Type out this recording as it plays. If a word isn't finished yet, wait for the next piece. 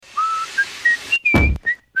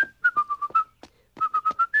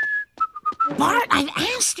Bart, I've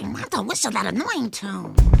asked him not to whistle that annoying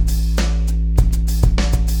tune.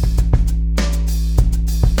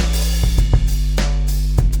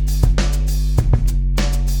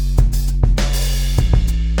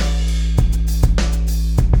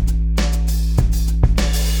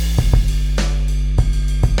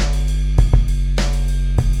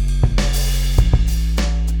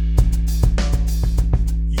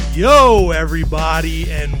 Yo,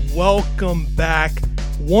 everybody, and welcome back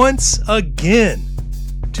once again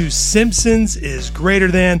to Simpsons is Greater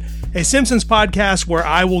Than, a Simpsons podcast where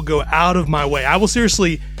I will go out of my way.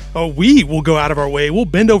 We will go out of our way. We'll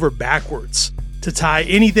bend over backwards to tie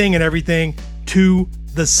anything and everything to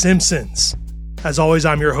The Simpsons. As always,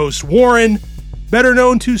 I'm your host, Warren, better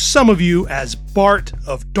known to some of you as Bart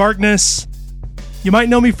of Darkness. You might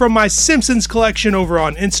know me from my Simpsons collection over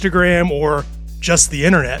on Instagram or just the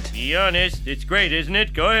internet. Be honest, it's great, isn't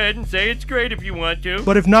it? Go ahead and say it's great if you want to.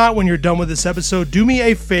 But if not, when you're done with this episode, do me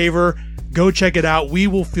a favor, go check it out. We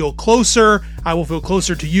will feel closer. I will feel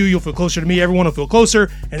closer to you. You'll feel closer to me. Everyone will feel closer,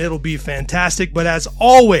 and it'll be fantastic. But as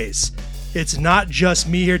always, it's not just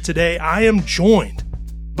me here today. I am joined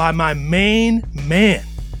by my main man,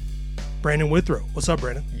 Brandon Withrow. What's up,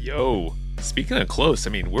 Brandon? Yo, speaking of close, I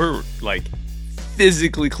mean, we're like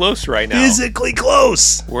physically close right now. Physically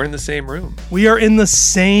close. We're in the same room. We are in the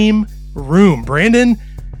same room. Brandon,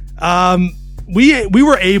 we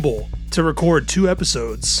were able to record 2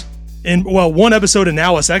 episodes one episode and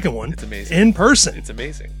now a second one. It's amazing. In person. It's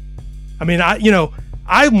amazing. I mean,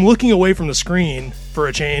 I'm looking away from the screen for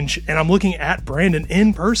a change, and I'm looking at Brandon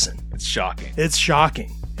in person. It's shocking. It's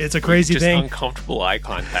shocking. It's a crazy just thing. Uncomfortable eye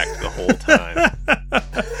contact the whole time.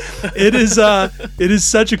 It is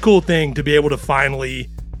such a cool thing to be able to finally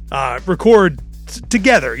record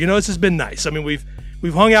together. You know, this has been nice. I mean,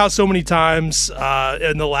 we've hung out so many times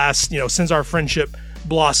in the last, since our friendship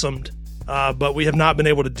blossomed, but we have not been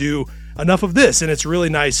able to do enough of this, and it's really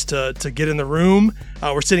nice to get in the room.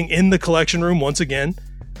 We're sitting in the collection room once again.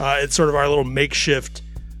 It's sort of our little makeshift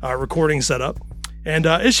recording setup. And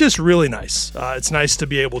it's just really nice. It's nice to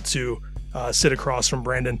be able to sit across from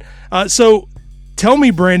Brandon. So tell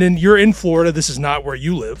me, Brandon, you're in Florida. This is not where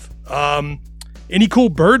you live. Any cool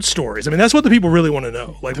bird stories? I mean, that's what the people really want to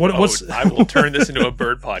know. Like, what's? I will turn this into a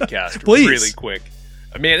bird podcast Please. Really quick.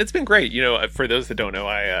 Man, it's been great. For those that don't know,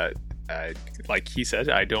 I like he said,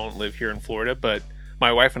 I don't live here in Florida, but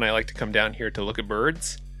my wife and I like to come down here to look at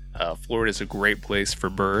birds. Florida is a great place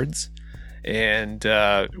for birds. And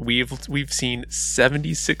we've seen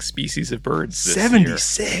 76 species of birds this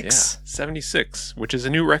 76? year. Yeah, 76, which is a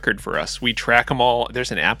new record for us. We track them all.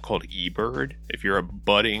 There's an app called eBird. If you're a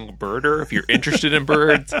budding birder, if you're interested in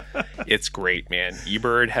birds, it's great, man.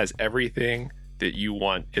 eBird has everything that you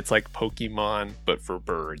want. It's like Pokemon, but for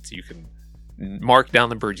birds. You can mark down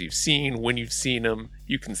the birds you've seen, when you've seen them.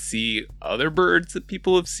 You can see other birds that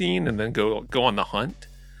people have seen and then go on the hunt.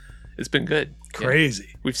 It's been good. Crazy.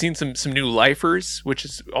 Yeah. We've seen some new lifers, which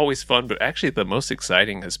is always fun, but actually the most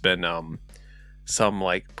exciting has been some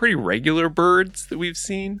like pretty regular birds that we've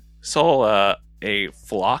seen. Saw a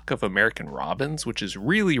flock of American robins, which is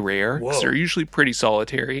really rare because they're usually pretty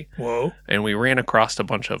solitary. Whoa. And we ran across a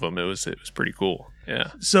bunch of them. It was pretty cool.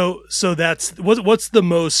 Yeah. So that's what's the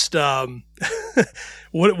most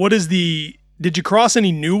what is the did you cross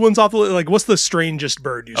any new ones off the list? Like, what's the strangest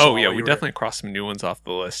bird you saw? Oh, yeah, we definitely crossed some new ones off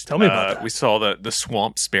the list. Tell me about that. We saw the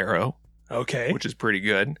swamp sparrow. Okay. Which is pretty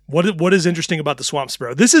good. What is interesting about the swamp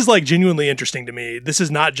sparrow? This is like genuinely interesting to me. This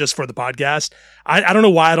is not just for the podcast. I don't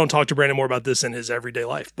know why I don't talk to Brandon more about this in his everyday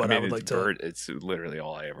life, but I would like to. It's literally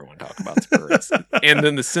all I ever want to talk about is birds. And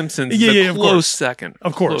then the Simpsons is a close second.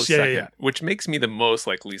 Of course, yeah. Which makes me the most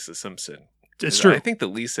like Lisa Simpson. It's true. I think that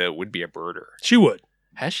Lisa would be a birder. She would.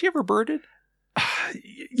 Has she ever birded?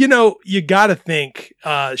 You got to think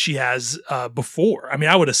she has before. I mean,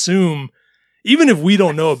 I would assume, even if we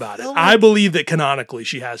don't know about it, I believe that canonically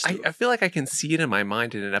she has to. I feel like I can see it in my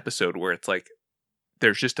mind in an episode where it's like,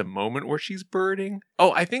 there's just a moment where she's birding.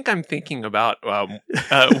 Oh, I think I'm thinking about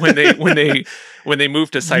when they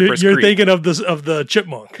moved to Cypress You're Creek. thinking of the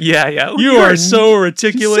chipmunk. Yeah. You are so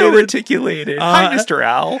articulated. So articulated. Hi, Mr.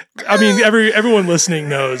 Owl. I mean, everyone listening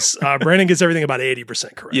knows Brandon gets everything about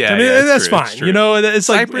 80% correct. Yeah, I mean, that's true, fine. It's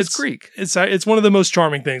like Cypress Creek. It's one of the most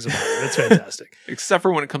charming things about it. It's fantastic. Except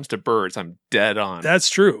for when it comes to birds, I'm dead on. That's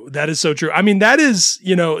true. That is so true. I mean, that is,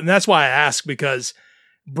 and that's why I ask, because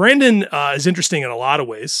Brandon is interesting in a lot of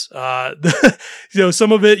ways.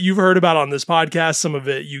 Some of it you've heard about on this podcast, some of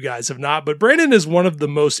it you guys have not. But Brandon is one of the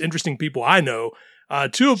most interesting people I know,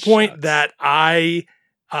 to a point that I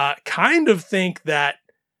kind of think that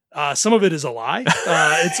Some of it is a lie.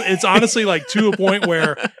 It's honestly like to a point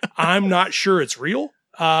where I'm not sure it's real.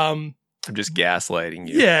 I'm just gaslighting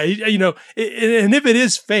you. Yeah, and if it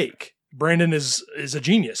is fake, Brandon is a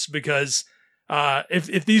genius because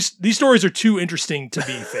if these stories are too interesting to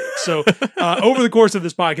be fake. So over the course of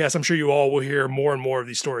this podcast, I'm sure you all will hear more and more of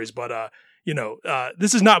these stories. But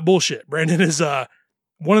this is not bullshit. Brandon is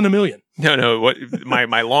one in a million. No. What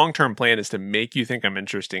my long-term plan is to make you think I'm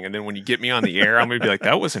interesting, and then when you get me on the air, I'm going to be like,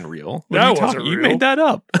 "That wasn't real. That wasn't real. You made that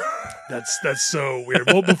up." That's so weird.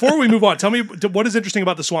 Well, before we move on, tell me what is interesting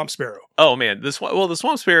about the swamp sparrow. Oh man, the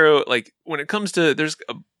swamp sparrow. Like when it comes to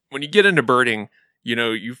when you get into birding,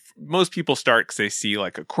 most people start because they see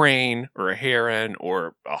like a crane or a heron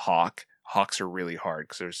or a hawk. Hawks are really hard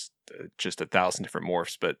because there's just 1,000 different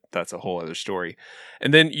morphs, but that's a whole other story.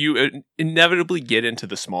 And then you inevitably get into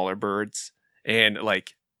the smaller birds. And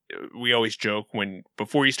like we always joke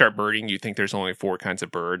before you start birding, you think there's only 4 kinds of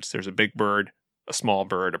birds. There's a big bird, a small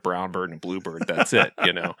bird, a brown bird, and a blue bird. That's it,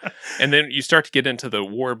 And then you start to get into the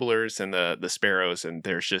warblers and the sparrows, and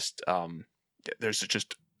there's just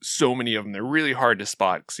so many of them. They're really hard to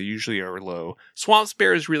spot because they usually are low. Swamp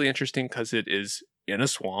sparrow is really interesting because it is in a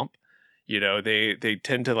swamp. They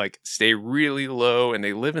tend to like stay really low, and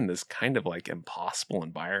they live in this kind of like impossible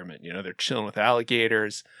environment. They're chilling with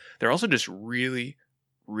alligators. They're also just really,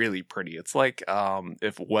 really pretty. It's like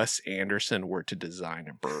if Wes Anderson were to design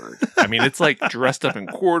a bird. I mean, it's like dressed up in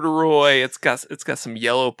corduroy. It's got some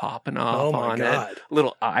yellow popping off on it.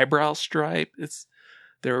 Little eyebrow stripe.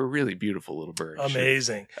 They're a really beautiful little bird.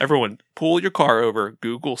 Amazing. Everyone, pull your car over,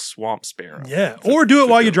 Google swamp sparrow. Yeah, or do it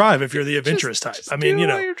while you drive if you're the adventurous type. I mean,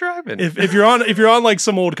 while you're driving. If you're on like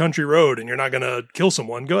some old country road and you're not going to kill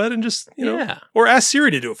someone, go ahead and just, or ask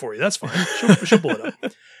Siri to do it for you. That's fine. She'll pull it up.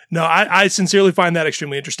 No, I sincerely find that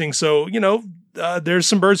extremely interesting. So, there's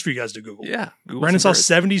some birds for you guys to Google. Yeah. Google Brandon saw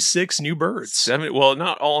 76 new birds. Well,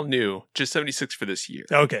 not all new, just 76 for this year.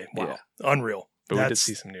 Okay. Wow. Yeah. Unreal. But we did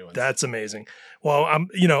see some new ones. That's amazing. Well,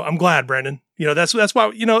 I'm glad, Brandon. That's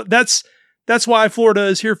why, that's why Florida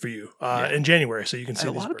is here for you in January. So you can see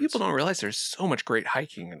a lot of people don't realize there's so much great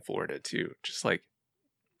hiking in Florida too. Just like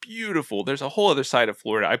beautiful. There's a whole other side of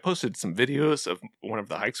Florida. I posted some videos of one of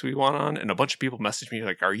the hikes we went on, and a bunch of people messaged me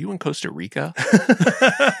like, "Are you in Costa Rica?"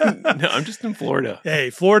 No, I'm just in Florida. Hey,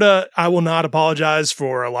 Florida, I will not apologize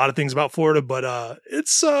for a lot of things about Florida, but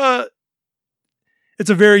it's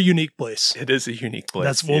a very unique place. It is a unique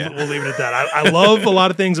place. We'll leave it at that. I love a lot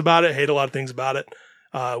of things about it, hate a lot of things about it.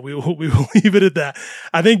 We will leave it at that.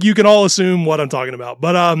 I think you can all assume what I'm talking about.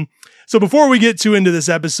 But so before we get too into this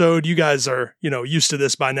episode, you guys are, used to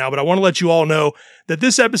this by now, but I want to let you all know that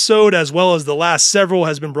this episode, as well as the last several,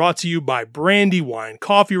 has been brought to you by Brandywine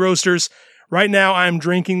Coffee Roasters. Right now, I'm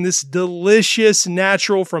drinking this delicious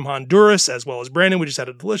natural from Honduras, as well as Brandon. We just had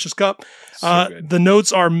a delicious cup. The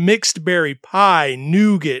notes are mixed berry pie,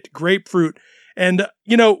 nougat, grapefruit. And,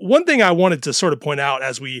 one thing I wanted to sort of point out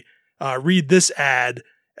as we read this ad,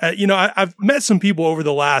 I've met some people over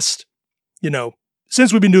the last,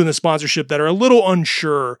 since we've been doing the sponsorship that are a little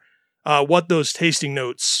unsure what those tasting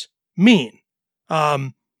notes mean.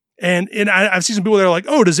 And I've seen some people that are like,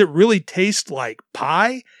 oh, does it really taste like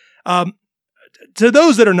pie? To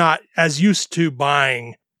those that are not as used to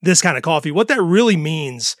buying this kind of coffee, what that really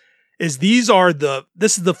means is this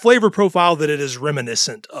is the flavor profile that it is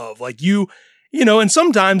reminiscent of. Like and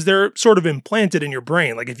sometimes they're sort of implanted in your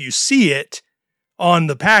brain. Like if you see it on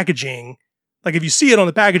the packaging,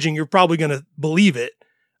 you're probably going to believe it.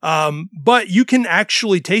 But you can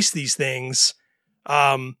actually taste these things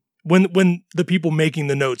when the people making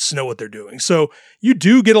the notes know what they're doing. So you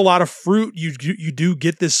do get a lot of fruit. You do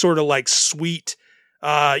get this sort of like sweet,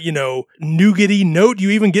 nougaty note. You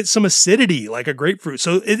even get some acidity like a grapefruit.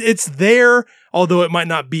 So it's there, although it might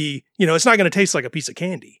not be, it's not going to taste like a piece of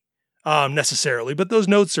candy necessarily, but those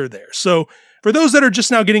notes are there. So for those that are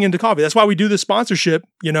just now getting into coffee, that's why we do this sponsorship,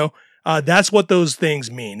 that's what those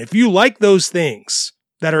things mean. If you like those things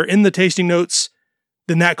that are in the tasting notes,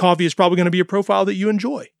 then that coffee is probably going to be a profile that you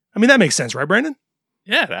enjoy. I mean, that makes sense, right, Brandon?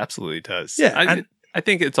 Yeah, it absolutely does. Yeah. I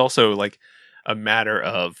think it's also like a matter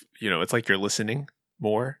of, it's like you're listening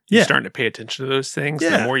more. Yeah. You're starting to pay attention to those things.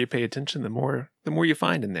 Yeah. The more you pay attention, the more you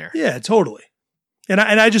find in there. Yeah, totally. And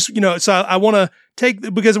I just, so I want to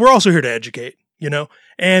because we're also here to educate,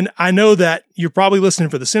 and I know that you're probably listening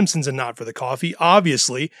for the Simpsons and not for the coffee,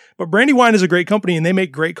 obviously, but Brandywine is a great company and they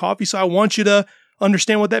make great coffee. So I want you to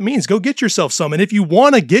understand what that means. Go get yourself some. And if you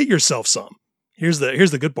want to get yourself some, here's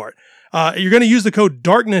the good part. You're going to use the code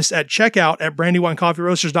DARKNESS at checkout at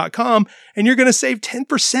brandywinecoffeeroasters.com, and you're going to save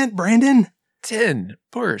 10%, Brandon. 10%.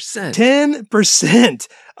 10%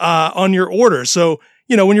 on your order. So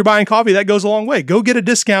when you're buying coffee, that goes a long way. Go get a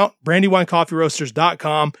discount,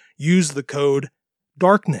 brandywinecoffeeroasters.com. Use the code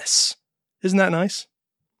DARKNESS. Isn't that nice?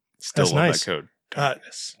 Still That's love nice. that code.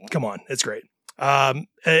 Darkness. Come on. It's great.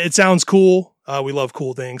 It sounds cool. We love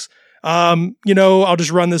cool things. I'll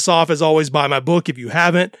just run this off as always. Buy my book if you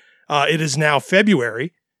haven't. It is now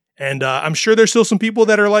February, and I'm sure there's still some people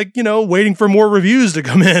that are like, waiting for more reviews to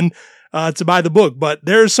come in to buy the book. But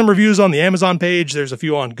there's some reviews on the Amazon page. There's a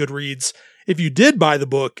few on Goodreads. If you did buy the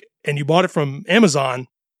book and you bought it from Amazon,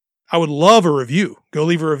 I would love a review. Go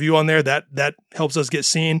leave a review on there. That helps us get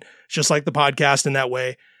seen, just like the podcast in that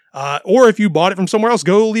way. Or if you bought it from somewhere else,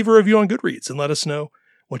 go leave a review on Goodreads and let us know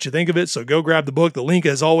what you think of it. So go grab the book. The link,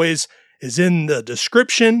 as always, is in the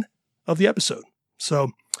description of the episode.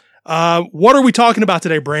 So what are we talking about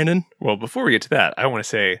today, Brandon? Well, before we get to that, I want to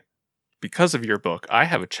say, because of your book, I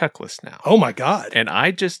have a checklist now. Oh my God. And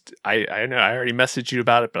I know I already messaged you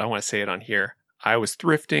about it, but I want to say it on here. I was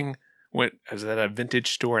thrifting, I was at a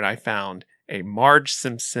vintage store, and I found a Marge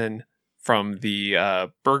Simpson from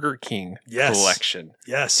the Burger King collection.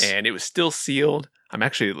 Yes. And it was still sealed. I'm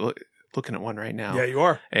actually looking at one right now. Yeah, you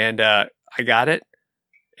are. And I got it.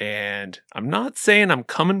 And I'm not saying I'm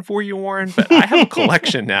coming for you, Warren, but I have a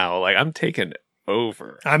collection now. Like, I'm taking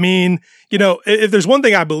over. I mean, if there's one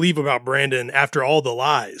thing I believe about Brandon after all the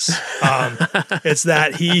lies, it's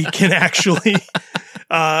that he can actually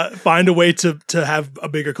find a way to have a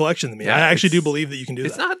bigger collection than me. Yeah, I actually do believe that you can do that.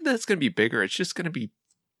 It's not that it's going to be bigger. It's just going to be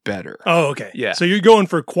better. Oh, okay. Yeah. So you're going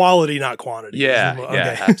for quality, not quantity. Yeah. Okay.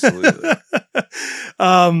 Yeah, absolutely.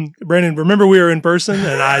 Brandon, remember we were in person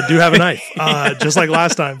and I do have a knife, just like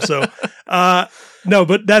last time. So, no,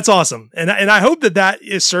 but that's awesome. And I hope that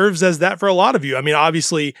it serves as that for a lot of you. I mean,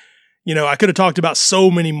 obviously, I could have talked about so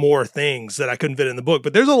many more things that I couldn't fit in the book,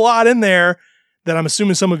 but there's a lot in there that I'm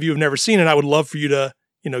assuming some of you have never seen. And I would love for you to,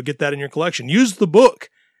 get that in your collection. Use the book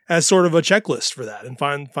as sort of a checklist for that and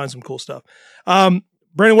find some cool stuff.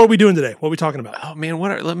 Brandon, what are we doing today? What are we talking about? Oh man,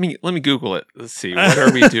 let me Google it. Let's see. What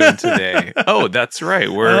are we doing today? Oh, that's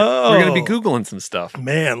right. We're going to be Googling some stuff.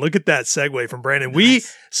 Man, look at that segue from Brandon. We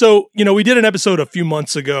did an episode a few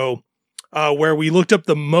months ago where we looked up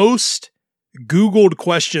the most Googled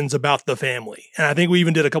questions about the family. And I think we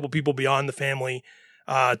even did a couple people beyond the family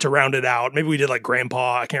to round it out. Maybe we did like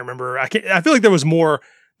grandpa. I can't remember. I feel like there was more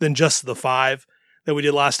than just the 5 that we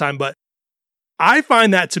did last time, but I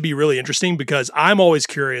find that to be really interesting because I'm always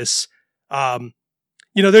curious.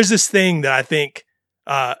 There's this thing that I think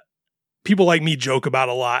people like me joke about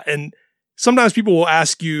a lot. And sometimes people will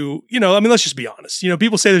ask you, let's just be honest.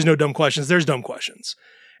 People say there's no dumb questions. There's dumb questions.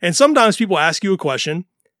 And sometimes people ask you a question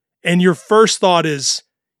and your first thought is,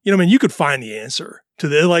 you could find the answer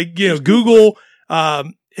to Google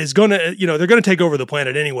is going to, they're going to take over the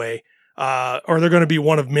planet anyway. Or they're going to be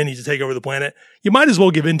one of many to take over the planet. You might as well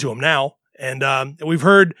give in to them now. And we've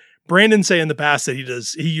heard Brandon say in the past that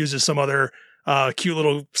he uses some other cute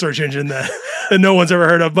little search engine that no one's ever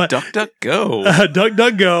heard of. But DuckDuckGo.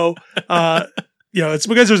 DuckDuckGo. It's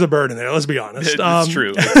because there's a bird in there. Let's be honest. It's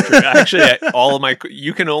true. It's true. Actually,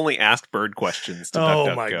 you can only ask bird questions to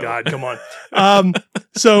DuckDuckGo. Oh my God, come on.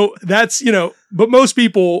 So that's, but most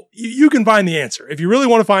people, you can find the answer. If you really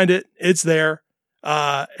want to find it, it's there.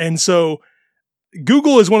 And so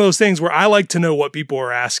Google is one of those things where I like to know what people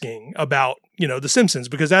are asking about, The Simpsons,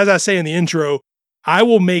 because as I say in the intro, I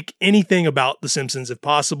will make anything about The Simpsons if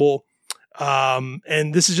possible.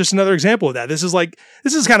 And this is just another example of that. This is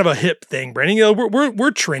kind of a hip thing, Brandon.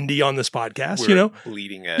 We're trendy on this podcast, We're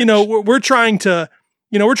bleeding edge. We're trying to,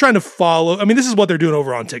 we're trying to follow. I mean, this is what they're doing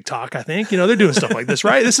over on TikTok, I think. They're doing stuff like this,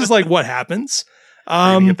 right? This is like what happens.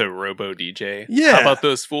 Get the Robo DJ. Yeah. How about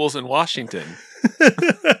those fools in Washington?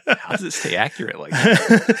 How does it stay accurate like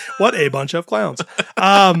that? What a bunch of clowns.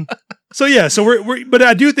 So but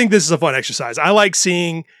I do think this is a fun exercise. I like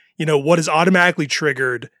seeing, what is automatically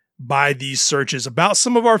triggered by these searches about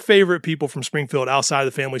some of our favorite people from Springfield outside of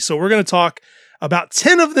the family. So we're going to talk about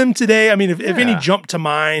 10 of them today. I mean, if any jump to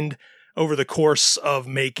mind over the course of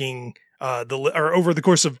making over the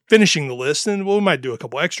course of finishing the list, and we might do a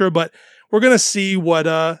couple extra, but we're going to see what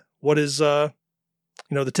is the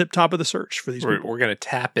tip top of the search for these people. We're going to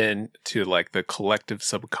tap into like the collective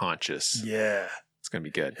subconscious. Yeah. It's going to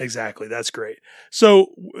be good. Exactly. That's great.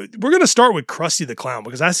 So we're going to start with Krusty the Clown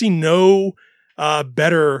because I see no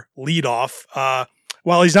better lead off.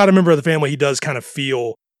 While he's not a member of the family, he does kind of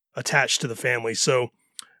feel attached to the family. So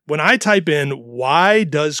when I type in, why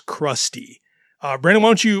does Krusty? Brandon,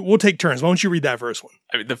 we'll take turns. Why don't you read that first one?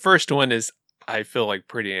 I mean, the first one is, I feel like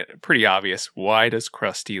pretty obvious. Why does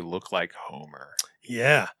Krusty look like Homer?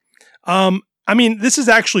 Yeah. I mean, this is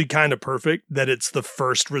actually kind of perfect that it's the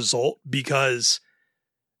first result because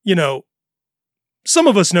you know, some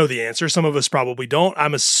of us know the answer. Some of us probably don't.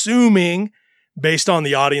 I'm assuming, based on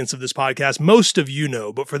the audience of this podcast, most of you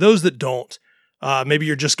know. But for those that don't, maybe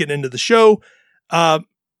you're just getting into the show.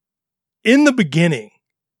 In the beginning,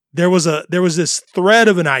 there was this thread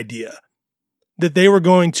of an idea that they were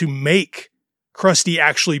going to make Krusty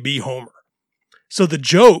actually be Homer. So the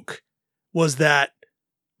joke was that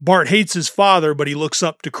Bart hates his father, but he looks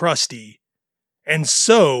up to Krusty. And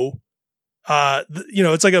so,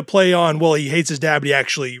 it's like a play on, well, he hates his dad, but he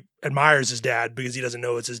actually admires his dad because he doesn't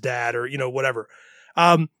know it's his dad or, whatever.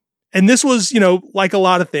 And this was, like a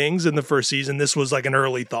lot of things in the first season, this was like an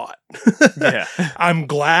early thought. Yeah. I'm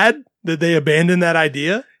glad that they abandoned that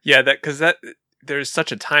idea. Yeah, because there's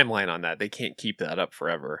such a timeline on that. They can't keep that up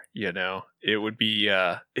forever. It would be,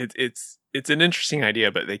 it's an interesting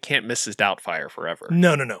idea, but they can't miss his Doubtfire forever.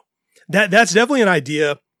 No. That's definitely an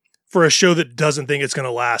idea for a show that doesn't think it's going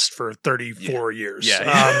to last for 34 years.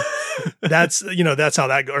 Yeah. That's how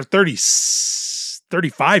that goes. Or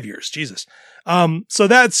 35 years. Jesus. So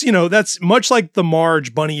that's much like the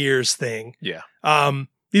Marge bunny ears thing. Yeah.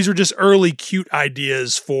 These were just early cute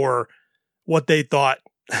ideas for what they thought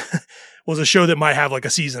was a show that might have like a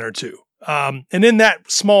season or two. And in that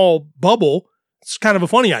small bubble, it's kind of a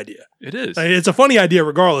funny idea. It is. It's a funny idea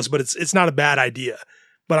regardless, but it's not a bad idea.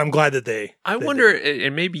 But I'm glad that they. I wonder,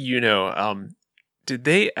 and maybe did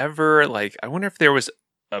they ever I wonder if there was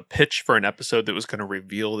a pitch for an episode that was going to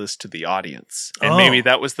reveal this to the audience, and maybe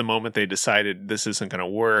that was the moment they decided this isn't going to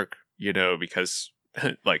work, because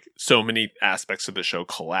so many aspects of the show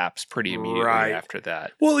collapse pretty immediately after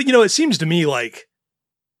that. Well, it seems to me like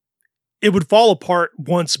it would fall apart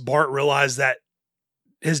once Bart realized that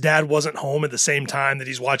his dad wasn't home at the same time that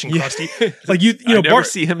he's watching Krusty. I never Bart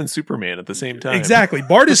see him and Superman at the same time. Exactly.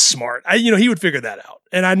 Bart is smart. He would figure that out.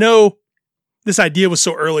 And I know this idea was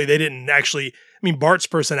so early they didn't actually. Bart's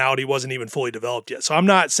personality wasn't even fully developed yet. So I'm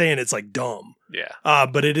not saying it's dumb. Yeah.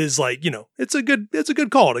 But it is it's a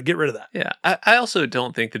good call to get rid of that. Yeah. I also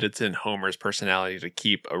don't think that it's in Homer's personality to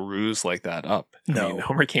keep a ruse like that up. No.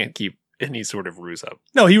 Homer can't keep any sort of ruse up.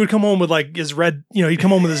 No, he would come home with his red, he'd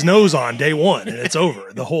come home with his nose on day one and it's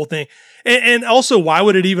over, the whole thing. And also, why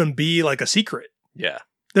would it even be a secret? Yeah.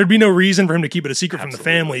 There'd be no reason for him to keep it a secret from the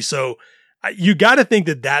family. So you got to think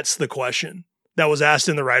that that's the question that was asked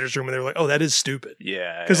in the writer's room. And they were like, oh, that is stupid.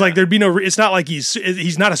 Yeah. Because there'd be no, it's not like he's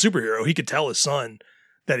not a superhero. He could tell his son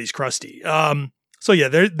that he's Krusty. So yeah,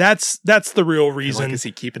 that's the real reason. Is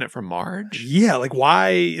he keeping it from Marge? Yeah.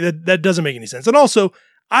 Why? That doesn't make any sense. And also,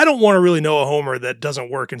 I don't want to really know a Homer that doesn't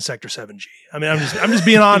work in Sector 7G. I'm just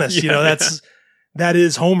being honest. That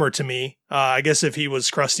is Homer to me. I guess if he was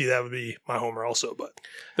Krusty, that would be my Homer also. But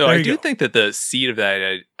though I do think that the seed of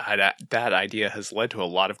that idea has led to a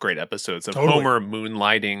lot of great episodes of Homer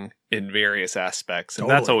moonlighting in various aspects, and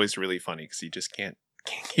that's always really funny because he just can't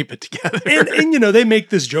keep it together. And they make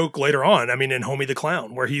this joke later on. In Homie the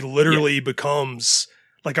Clown, where he literally becomes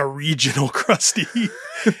a regional Krusty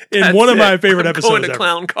in one of my favorite episodes. Going to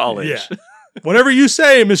clown college. Yeah. Whatever you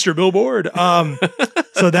say, Mr. Billboard.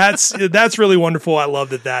 So that's really wonderful. I love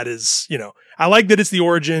that is, I like that it's the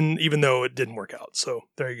origin, even though it didn't work out. So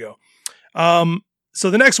there you go.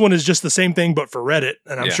 So the next one is just the same thing, but for Reddit.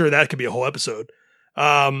 And I'm sure that could be a whole episode.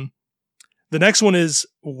 The next one is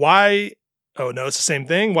why, oh no, it's the same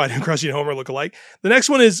thing. Why do Krusty and Homer look alike? The next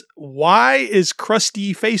one is, why is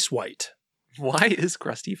Krusty face white? Why is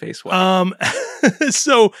Krusty face white?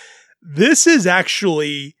 So this is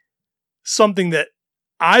actually something that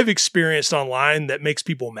I've experienced online that makes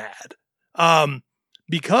people mad.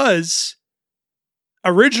 Because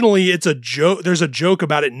originally it's a joke. There's a joke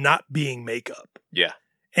about it not being makeup. Yeah.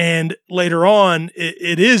 And later on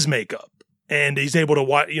it is makeup and he's able to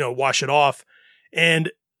wash it off.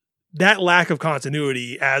 And that lack of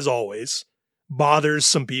continuity, as always, bothers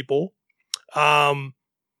some people.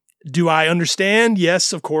 Do I understand?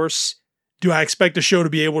 Yes, of course. Do I expect a show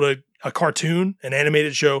to be able to, a cartoon, an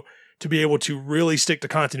animated show, to be able to really stick to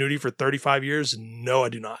continuity for 35 years? No, I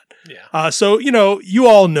do not. Yeah. So, you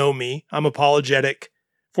all know me. I'm apologetic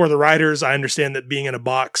for the writers. I understand that being in a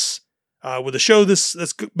box with a show that's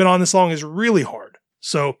been on this long is really hard.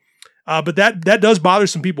 So, but that does bother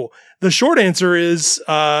some people. The short answer is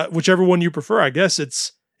whichever one you prefer. I guess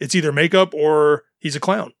it's either makeup or he's a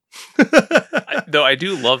clown. Though I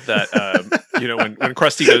do love that, when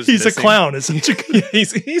Krusty goes, he's missing, a clown, isn't he?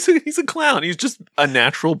 he's a clown. He's just a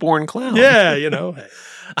natural born clown. Yeah, Hey.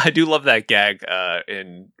 I do love that gag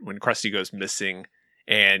when Krusty goes missing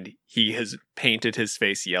and he has painted his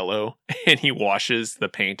face yellow and he washes the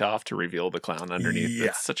paint off to reveal the clown underneath. Yeah.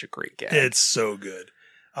 That's such a great gag. It's so good.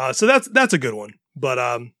 So that's a good one.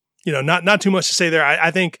 But not too much to say there.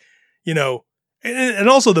 I think, and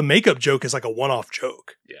also the makeup joke is like a one-off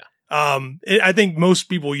joke. Yeah. I think most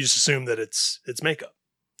people just assume that it's makeup.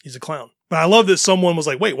 He's a clown. But I love that someone was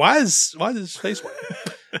like, wait, why is his face white?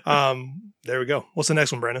 There we go. What's the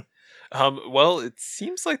next one, Brandon? Well, it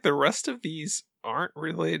seems like the rest of these aren't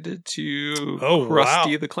related to Oh,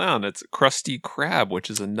 Krusty wow. the Clown. It's Krusty Krab, which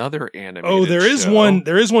is another animated There is show. one.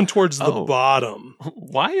 There is one towards the Oh. bottom.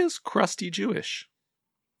 Why is Krusty Jewish?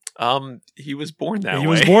 He was born that way. He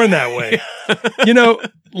was born that way.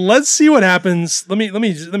 Let's see what happens. Let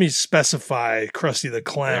me specify Krusty the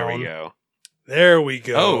Clown. There we go. There we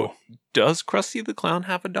go. Oh, does Krusty the Clown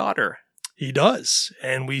have a daughter? He does,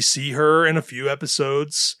 and we see her in a few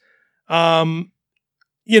episodes.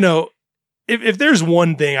 If there's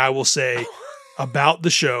one thing I will say about the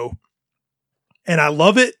show, and I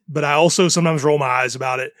love it, but I also sometimes roll my eyes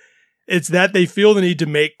about it, it's that they feel the need to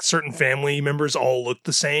make certain family members all look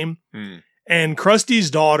the same. And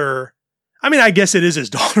Krusty's daughter, I mean, I guess it is his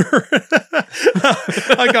daughter.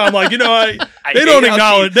 Like I'm like, they don't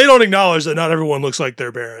acknowledge that not everyone looks like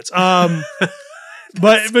their parents.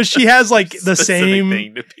 But she has like the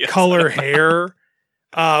same color hair,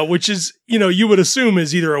 which is, you would assume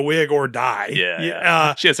is either a wig or dye.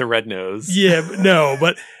 Yeah. She has a red nose. Yeah, no,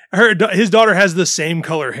 but his daughter has the same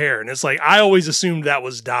color hair, and it's like I always assumed that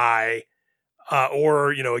was dye,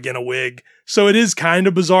 or again a wig. So it is kind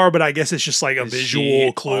of bizarre, but I guess it's just like a Is visual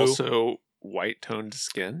she clue. Also, white toned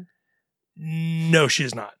skin. No, she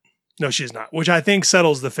is not. No, she is not. Which I think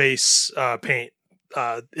settles the face paint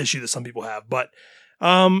issue that some people have. But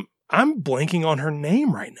I'm blanking on her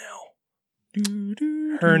name right now.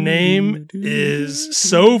 Her name is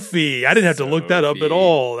Sophie. I didn't have to look that up at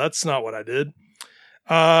all. That's not what I did.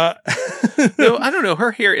 No, I don't know.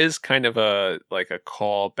 Her hair is kind of a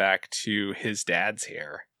call back to his dad's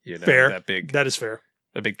hair. Fair. That is fair.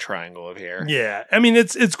 A big triangle of hair. Yeah. I mean,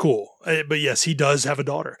 it's cool. But yes, he does have a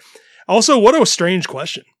daughter. Also, what a strange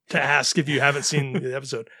question to ask if you haven't seen the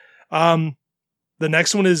episode. The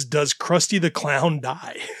next one is, does Krusty the Clown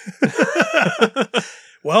die?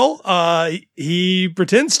 Well, he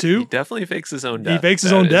pretends to. He definitely fakes his own death. He fakes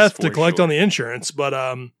his own death to collect on the insurance, but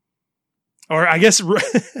or I guess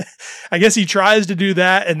he tries to do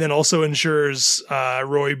that and then also insures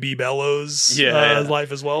Roy B. Bellows'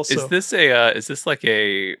 life as well. So. Is this like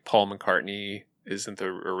a Paul McCartney? Isn't the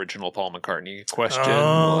original Paul McCartney question?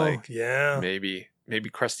 Oh, yeah. Maybe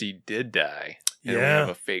Krusty did die. And we have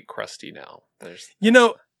a fake Krusty now.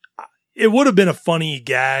 It would have been a funny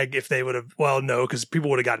gag if they would have, well, no, because people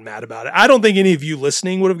would have gotten mad about it. I don't think any of you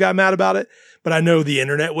listening would have got mad about it, but I know the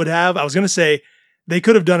internet would have. I was going to say they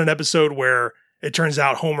could have done an episode where it turns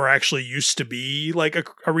out Homer actually used to be like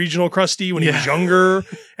a regional Krusty when he was younger.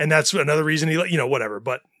 And that's another reason whatever.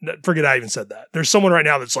 But forget I even said that. There's someone right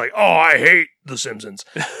now that's like, oh, I hate The Simpsons.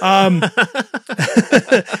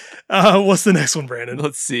 What's the next one, Brandon?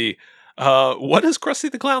 Let's see. What does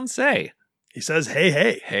Krusty the Clown say? He says, hey,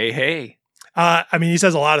 hey. Hey, hey. I mean, he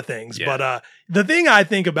says a lot of things, but the thing I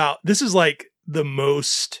think about, this is like the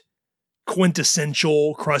most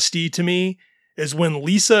quintessential Krusty to me, is when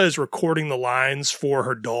Lisa is recording the lines for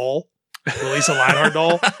her doll, the Lisa Lionheart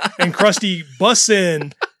doll, and Krusty busts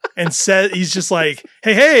in and says, he's just like,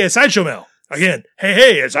 hey, hey, it's Sideshow Mel. Again, hey,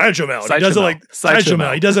 hey, it's Sideshow Mel. He does it like Sideshow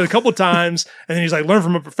Mel. He does it a couple times, and then he's like, learn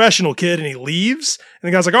from a professional kid, and he leaves. And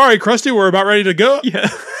the guy's like, all right, Krusty, we're about ready to go. Yeah.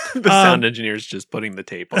 The sound engineer's just putting the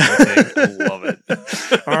tape on the thing. I love it.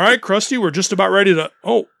 All right, Krusty, we're just about ready to.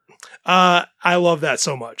 I love that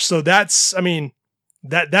so much. So that's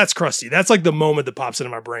that's Krusty. That's like the moment that pops into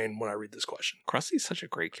my brain when I read this question. Krusty's such a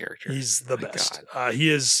great character. He's the best. He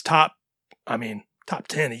is top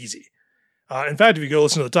 10 easy. In fact, if you go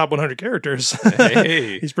listen to the top 100 characters,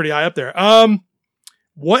 he's pretty high up there.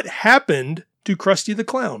 What happened to Krusty the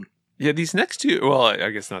Clown? Yeah, these next two. Well, I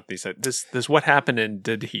guess not these. This what happened and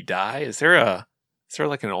did he die? Is there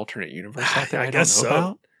like an alternate universe out there? I guess so.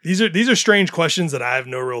 About? These are strange questions that I have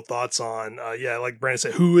no real thoughts on. Like Brandon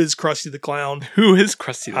said, who is Krusty the Clown? Who is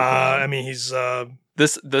Krusty the Clown? I mean, he's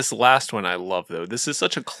this last one I love though. This is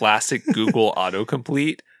such a classic Google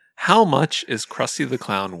autocomplete. How much is Krusty the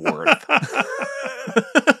Clown worth?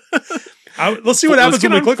 Let's see what happens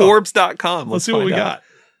when we click Forbes.com. Let's see what we got.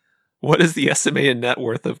 What is the estimated net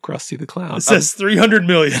worth of Krusty the Clown? It says $300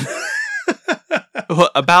 million.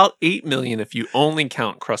 About $8 million if you only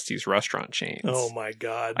count Krusty's restaurant chains. Oh my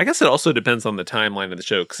God. I guess it also depends on the timeline of the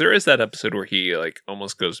show, because there is that episode where he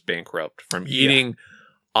almost goes bankrupt from eating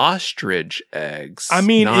ostrich eggs. I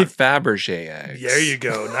mean, not Fabergé eggs. There you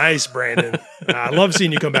go. Nice, Brandon. I love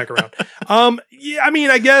seeing you come back around.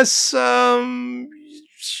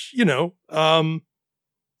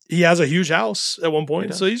 he has a huge house at one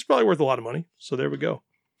point, so he's probably worth a lot of money. So there we go.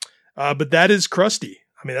 But that is Krusty.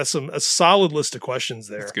 I mean, that's a solid list of questions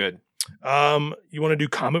there. That's good. You want to do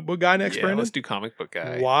comic book guy next, Brandon? Let's do comic book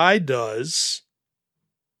guy. Why does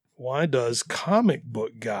comic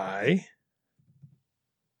book guy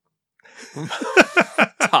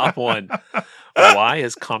Top one. Why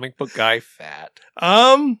is comic book guy fat?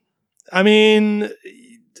 I mean,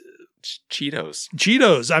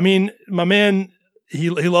 Cheetos. I mean, my man, he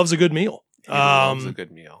loves a good meal. He loves a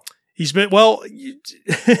good meal. I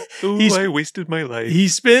wasted my life. He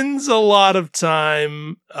spends a lot of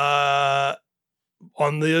time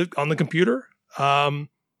on the computer.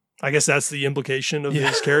 I guess that's the implication of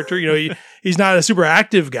his character. You know, he's not a super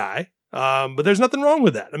active guy, but there's nothing wrong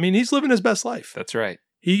with that. I mean, he's living his best life. That's right.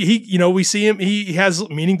 He we see him. He has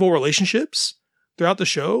meaningful relationships throughout the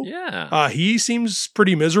show. Yeah. He seems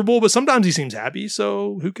pretty miserable, but sometimes he seems happy.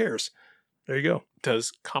 So who cares? There you go.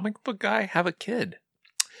 Does comic book guy have a kid?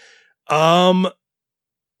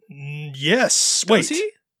 Yes. Does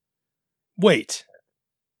he? Wait.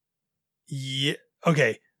 Yeah.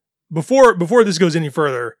 Okay. Before this goes any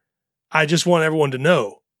further, I just want everyone to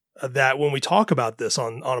know that when we talk about this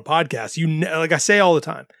on a podcast, like I say all the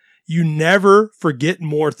time, you never forget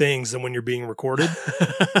more things than when you're being recorded.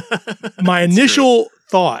 My initial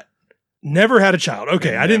thought, never had a child.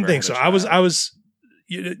 Okay, I didn't think so. I was.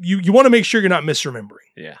 You want to make sure you're not misremembering.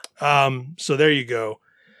 Yeah. So there you go.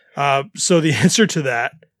 So the answer to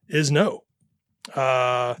that is no.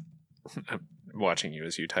 I'm watching you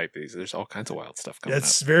as you type these. There's all kinds of wild stuff coming up.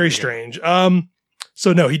 That's very strange.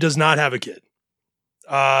 So no, he does not have a kid.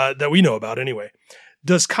 That we know about anyway.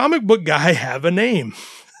 Does comic book guy have a name?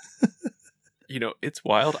 You know, it's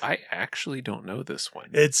wild. I actually don't know this one.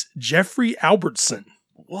 It's Jeffrey Albertson.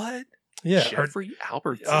 What? Yeah. Jeffrey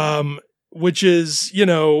Albertson. Which is,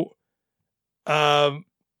 when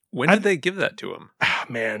did they give that to him?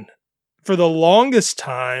 Man, for the longest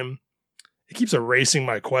time, it keeps erasing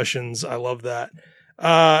my questions. I love that.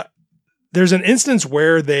 There's an instance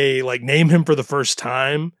where they like name him for the first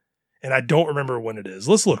time, and I don't remember when it is.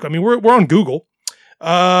 Let's look. I mean, we're on Google.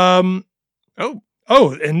 And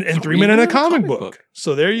 3 Men in a Comic Book.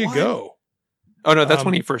 So there you go. Oh no, that's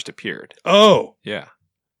when he first appeared. Oh, yeah.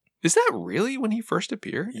 Is that really when he first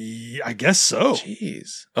appeared? Yeah, I guess so.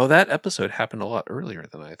 Jeez. Oh, that episode happened a lot earlier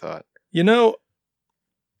than I thought. You know,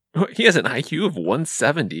 he has an IQ of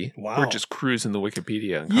 170. Wow. We're just cruising the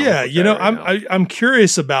Wikipedia. Yeah, I'm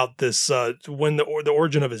curious about this. When the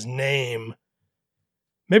origin of his name.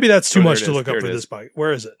 Maybe that's too much to look up for this bike.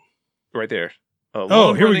 Where is it? Right there.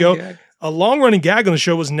 Here we go. Gag. A long-running gag on the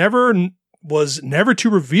show was never to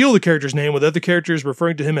reveal the character's name, with other characters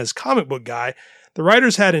referring to him as comic book guy. The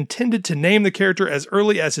writers had intended to name the character as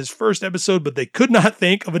early as his first episode, but they could not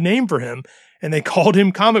think of a name for him, and they called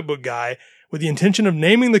him comic book guy with the intention of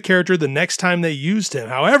naming the character the next time they used him.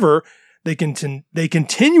 However, they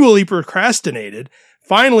continually procrastinated.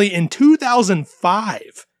 Finally, in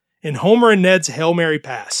 2005, in Homer and Ned's Hail Mary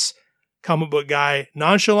Pass, comic book guy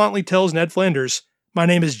nonchalantly tells Ned Flanders, "My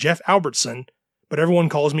name is Jeff Albertson, but everyone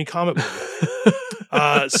calls me comic book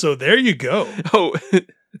guy." So there you go. Oh, it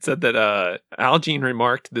said that Al Jean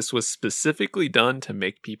remarked this was specifically done to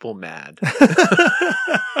make people mad.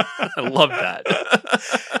 I love that.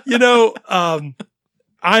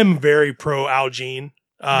 I'm very pro Al Jean.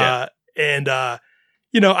 And I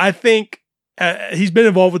think he's been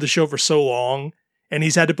involved with the show for so long, and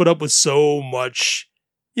he's had to put up with so much,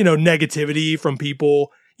 negativity from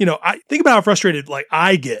people. I think about how frustrated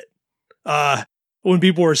I get when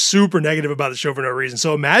people are super negative about the show for no reason.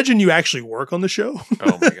 So imagine you actually work on the show.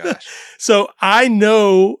 Oh my gosh. So I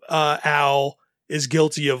know Al is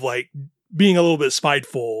guilty of being a little bit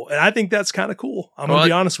spiteful, and I think that's kind of cool. I'm going to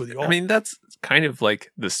be honest with you all. I mean, that's kind of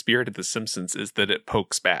like the spirit of The Simpsons, is that it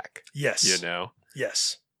pokes back. Yes.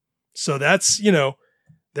 Yes. So that's,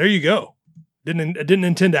 there you go. Didn't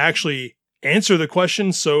intend to actually answer the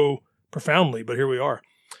question so profoundly, but here we are.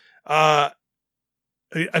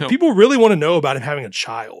 People really want to know about him having a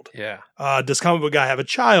child. Yeah. Does comic book guy have a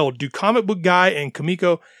child? Do comic book guy and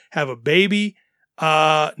Kamiko have a baby?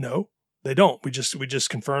 No, they don't. We just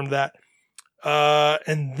confirmed that.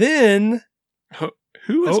 And then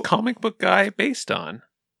who is comic book guy based on?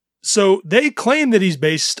 So they claim that he's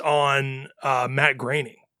based on Matt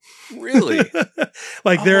Groening. Really?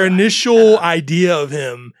 Their initial idea of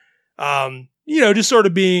him, just sort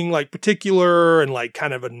of being particular and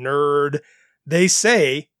kind of a nerd. They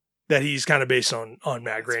say that he's kind of based on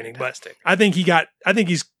Matt Groening, fantastic. But I think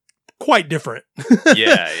he's quite different.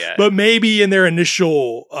 Yeah. But maybe in their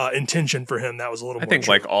initial intention for him, that was a little more I think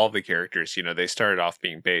true. all the characters, they started off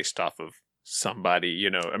being based off of somebody,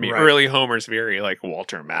 I mean, Right. early Homer's very like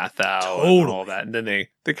Walter Matthau and all that. And then they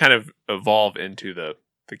kind of evolve into the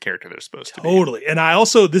character they're supposed to be. Totally. And I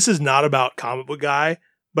also, this is not about comic book guy,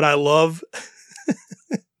 but I love,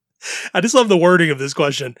 I just love the wording of this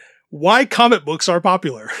question. Why comic books are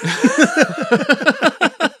popular?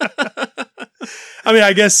 I mean,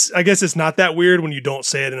 I guess it's not that weird when you don't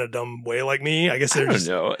say it in a dumb way like me. I guess I don't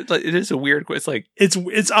know. It is a weird, it's like,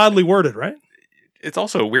 it's oddly worded, right? it's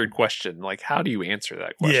also a weird question. Like, how do you answer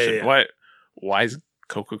that question? Yeah. Why is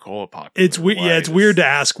Coca-Cola popular? It's it's weird to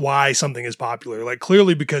ask why something is popular. Like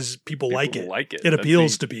clearly because people like it. It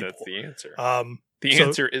appeals to people. That's the answer. The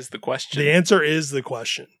answer is the question. The answer is the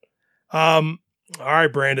question. All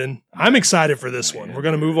right, Brandon. I'm excited for this one. We're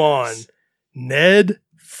going to move on. Ned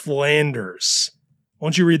Flanders. Why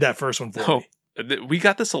don't you read that first one for me? We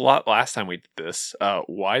got this a lot last time we did this.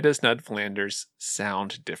 Why does Ned Flanders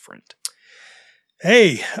sound different?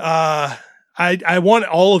 Hey, I want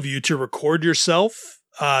all of you to record yourself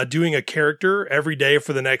doing a character every day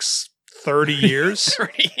for the next 30 years.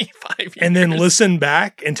 35 years. And then listen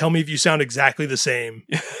back and tell me if you sound exactly the same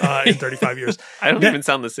in 35 years. I don't even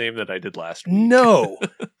sound the same that I did last week. No,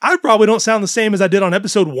 I probably don't sound the same as I did on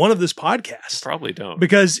episode 1 of this podcast. Probably don't.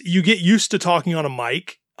 Because you get used to talking on a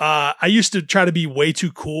mic. I used to try to be way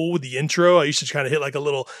too cool with the intro. I used to kind of hit like a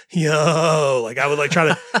little, yo, like I would like try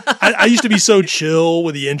to, I used to be so chill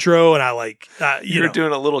with the intro and I like, you were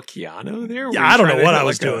doing a little Keanu there? Yeah, I don't know what I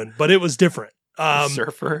was doing, but it was different.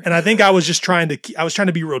 Surfer. And I think I was just trying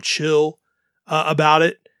to be real chill about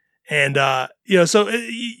it. And, so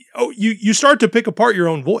you start to pick apart your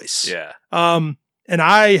own voice. Yeah. And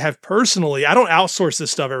I have personally, I don't outsource this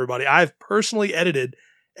stuff, everybody. I've personally edited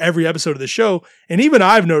every episode of the show. And even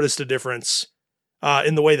I've noticed a difference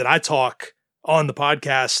in the way that I talk on the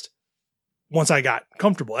podcast once I got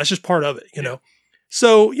comfortable. That's just part of it, you know?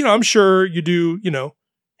 So, I'm sure you do,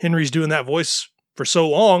 Henry's doing that voice for so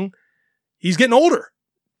long. He's getting older.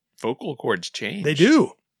 Vocal cords change. They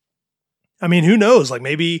do. I mean, who knows? Like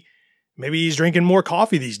maybe he's drinking more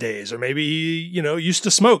coffee these days, or maybe he, used to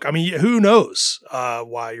smoke. I mean, who knows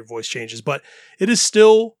why your voice changes, but it is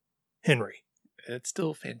still Henry. It's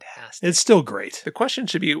still fantastic. It's still great. The question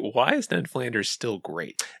should be, why is Ned Flanders still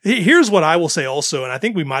great? Here's what I will say also, and I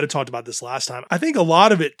think we might have talked about this last time. I think a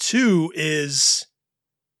lot of it too is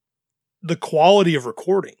the quality of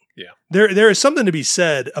recording. Yeah. There is something to be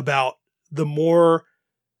said about the more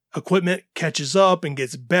equipment catches up and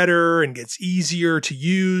gets better and gets easier to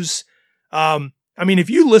use. I mean, if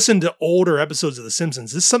you listen to older episodes of The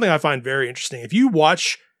Simpsons, this is something I find very interesting. If you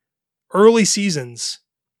watch early seasons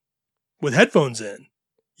with headphones in,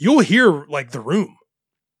 you'll hear like the room.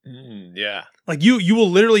 Yeah. Like you will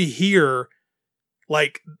literally hear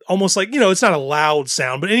like almost like, it's not a loud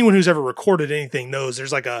sound, but anyone who's ever recorded anything knows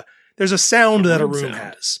there's a sound that a room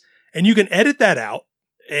has. And you can edit that out.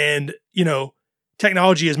 And,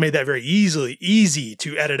 technology has made that very easy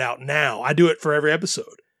to edit out now. I do it for every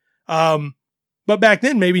episode. But back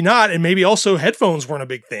then, maybe not. And maybe also headphones weren't a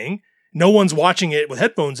big thing. No one's watching it with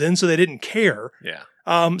headphones in, so they didn't care.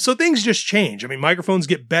 Yeah. So things just change. I mean, microphones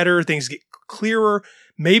get better, things get clearer.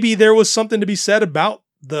 Maybe there was something to be said about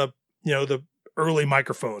the early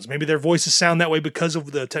microphones. Maybe their voices sound that way because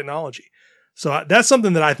of the technology. So that's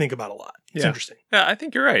something that I think about a lot. It's interesting. Yeah, I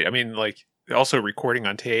think you're right. I mean, like also recording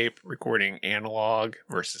on tape, recording analog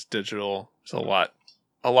versus digital. There's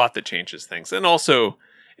a lot that changes things. And also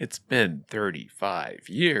it's been 35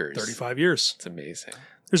 years. 35 years. It's amazing.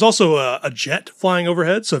 There's also a jet flying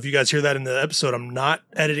overhead. So if you guys hear that in the episode, I'm not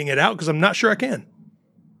editing it out because I'm not sure I can.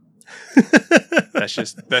 That's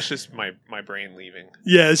just my brain leaving.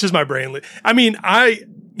 Yeah, it's just my brain. I mean, I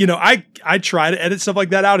try to edit stuff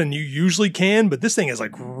like that out, and you usually can, but this thing is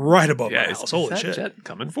like right above my house. Holy shit! Jet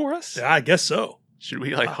coming for us? Yeah, I guess so. Should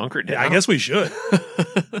we hunker down? Yeah, I guess we should.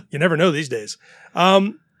 You never know these days. I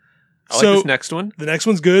like this next one. The next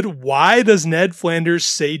one's good. Why does Ned Flanders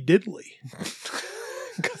say diddly?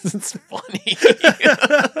 Because it's funny.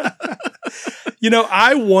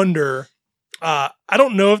 I wonder. I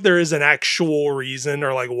don't know if there is an actual reason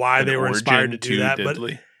or like why they were inspired to do that,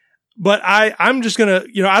 but I'm just gonna,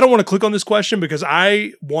 I don't want to click on this question because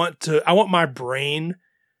I want my brain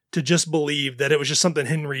to just believe that it was just something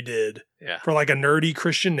Henry did for like a nerdy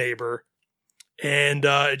Christian neighbor, and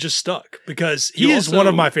it just stuck because he is one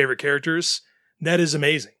of my favorite characters. Ned is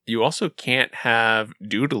amazing. You also can't have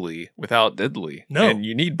doodly without diddly. No. And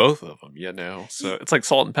you need both of them, So it's like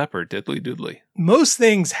salt and pepper, diddly doodly. Most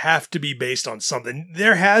things have to be based on something.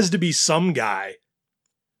 There has to be some guy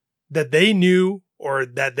that they knew or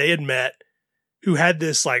that they had met who had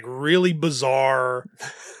this like really bizarre,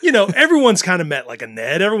 you know, everyone's kind of met like a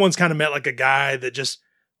Ned. Everyone's kind of met like a guy that just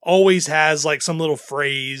always has like some little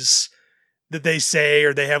phrase that they say,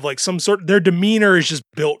 or they have like some sort, their demeanor is just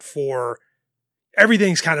built for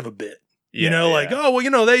everything's kind of a bit. You know, like, oh, well, you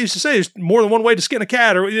know, they used to say there's more than one way to skin a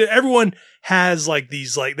cat, or everyone has like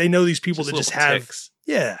these, like, they know these people that just have, ticks.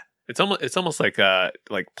 Yeah. It's almost like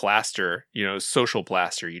plaster, you know, social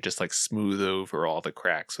plaster. You just like smooth over all the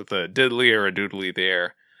cracks with a diddly or a doodly there.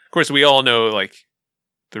 Of course, we all know like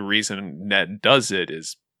the reason Ned does it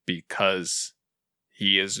is because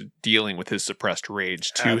he is dealing with his suppressed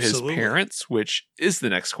rage to Absolutely. his parents, which is the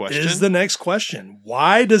next question.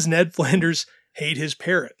 Why does Ned Flanders hate his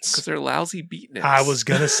parents? Because they're lousy beatniks. I was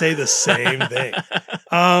going to say the same thing.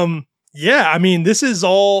 Yeah, I mean, this is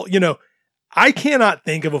all, you know, I cannot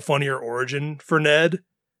think of a funnier origin for Ned.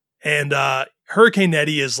 And Hurricane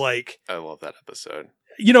Nettie is like, I love that episode.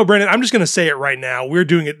 You know, Brandon, I'm just going to say it right now. We're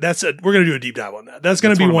doing it. We're going to do a deep dive on that. That's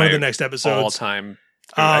going to be one of the next episodes. All time.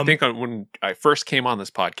 I think when I first came on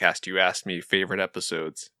this podcast, you asked me favorite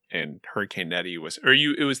episodes, and Hurricane Nettie was,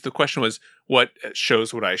 the question was, what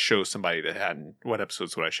shows would I show somebody that hadn't, what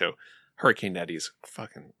episodes would I show? Hurricane Nettie's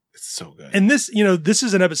fucking, it's so good. And this, you know, this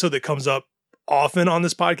is an episode that comes up often on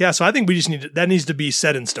this podcast. So I think we just that needs to be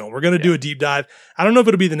set in stone. We're going to do a deep dive. I don't know if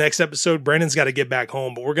it'll be the next episode. Brandon's got to get back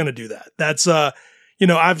home, but we're going to do that. That's, you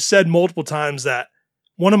know, I've said multiple times that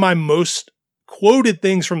one of my most quoted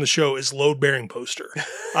things from the show is load bearing poster.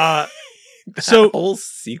 So whole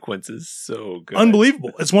sequence is so good.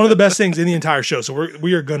 Unbelievable. It's one of the best things in the entire show. So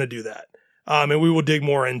we are going to do that. And we will dig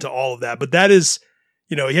more into all of that. But that is,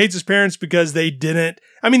 you know, he hates his parents because they didn't,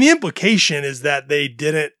 I mean, the implication is that they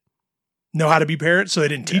didn't know how to be parents. So they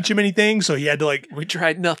didn't teach him anything. So he had to like, we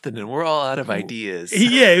tried nothing and we're all out of ideas.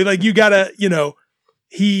 Like you gotta, you know,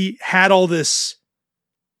 he had all this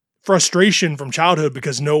frustration from childhood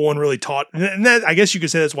because no one really taught. And that, I guess you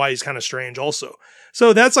could say that's why he's kind of strange also.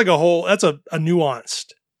 So that's like that's a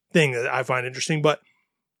nuanced thing that I find interesting, but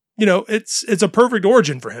you know, it's a perfect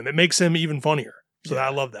origin for him. It makes him even funnier. So I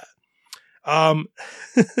love that.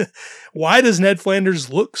 Why does Ned Flanders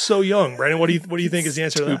look so young? Brandon, what do you think is the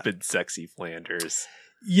answer to that? Stupid, sexy Flanders.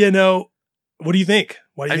 You know, what do you think?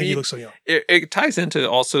 Why do you think he looks so young? It ties into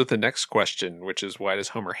also the next question, which is why does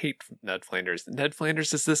Homer hate Ned Flanders? Ned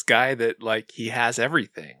Flanders is this guy that like he has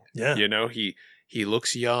everything. Yeah. You know, he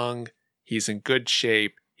looks young. He's in good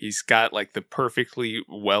shape. He's got like the perfectly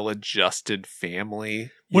well-adjusted family.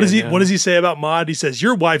 What does he say about Maude? He says,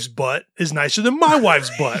 "Your wife's butt is nicer than my wife's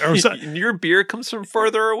butt." Or your beer comes from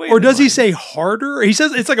further away. Or does he say harder? He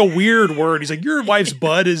says it's like a weird word. He's like, "Your wife's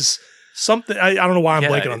butt is something." I don't know why I'm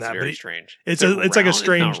blanking on that, very but strange. It's like a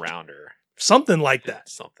strange, it's not rounder, something like that.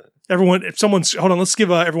 Something. Everyone, if someone's hold on, let's give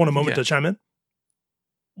everyone a moment to chime in.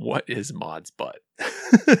 What is Maude's butt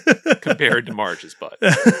compared to Marge's butt?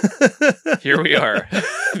 Here we are.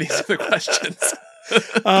 These are the questions.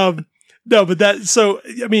 No, but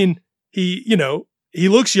I mean, he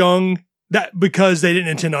looks young because they didn't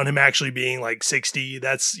intend on him actually being like 60.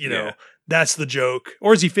 That's, that's the joke.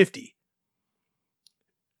 Or is he 50?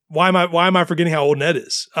 Why am I forgetting how old Ned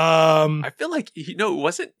is? I feel like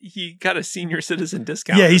wasn't he got a senior citizen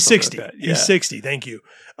discount? Yeah, he's 60. Like he's 60. Thank you.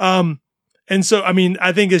 And so, I mean,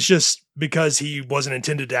 I think it's just because he wasn't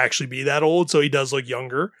intended to actually be that old. So he does look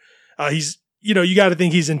younger. He's, you got to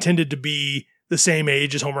think he's intended to be the same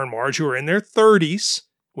age as Homer and Marge, who are in their 30s.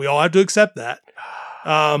 We all have to accept that.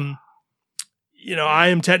 I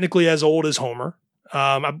am technically as old as Homer.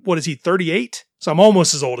 What is he, 38? So I'm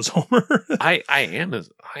almost as old as Homer. I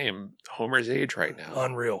am Homer's age right now.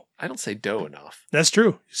 Unreal. I don't say dough enough. That's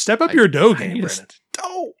true. Step up your dough game, Brennan.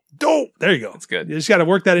 Dough. There you go. That's good. You just got to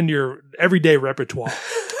work that into your everyday repertoire.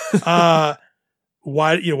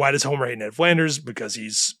 Why does Homer hate Ned Flanders? Because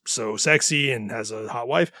he's so sexy and has a hot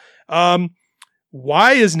wife.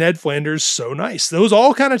 Why is Ned Flanders so nice? Those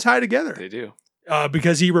all kind of tie together. They do.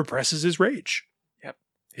 Because he represses his rage. Yep.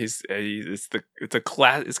 It's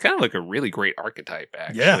kind of like a really great archetype,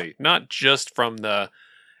 actually. Yeah. Not just from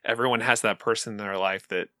everyone has that person in their life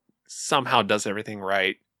that somehow does everything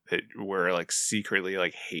right, that we're like secretly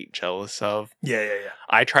like hate jealous of. Yeah.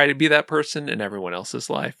 I try to be that person in everyone else's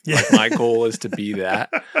life. Yeah. Like my goal is to be that.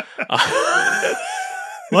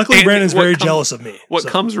 Luckily, Brandon's very jealous of me. What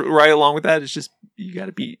comes right along with that is just you got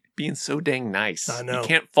to be being so dang nice. I know. You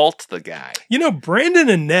can't fault the guy. Brandon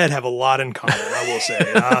and Ned have a lot in common, I will say.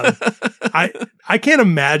 I can't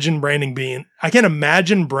imagine Brandon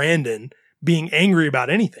being angry about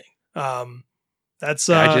anything. That's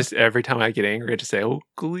I just every time I get angry, I just say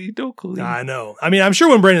Oakley dokley. I know. I mean, I'm sure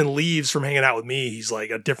when Brandon leaves from hanging out with me, he's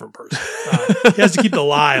like a different person. He has to keep the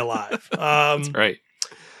lie alive. That's right.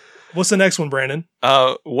 What's the next one, Brandon?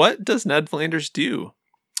 What does Ned Flanders do?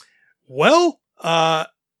 Well,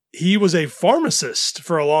 he was a pharmacist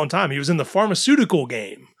for a long time. He was in the pharmaceutical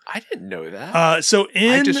game. I didn't know that. I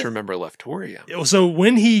just remember Leftorium. So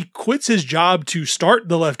when he quits his job to start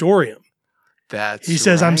the Leftorium, he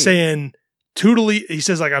says, "I'm saying toodly." He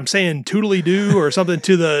says, "I'm saying toodly doo" or something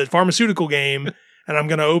to the pharmaceutical game, and I'm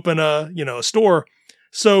going to open a store.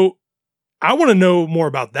 So I want to know more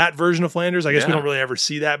about that version of Flanders. I guess we don't really ever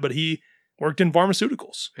see that, but he worked in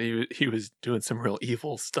pharmaceuticals. He was doing some real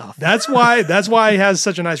evil stuff. That's why he has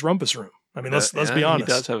such a nice rumpus room. I mean, let's be honest.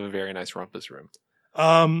 He does have a very nice rumpus room.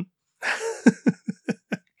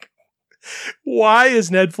 Why is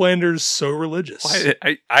Ned Flanders so religious?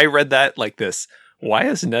 I read that like this. Why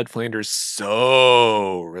is Ned Flanders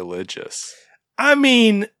so religious? I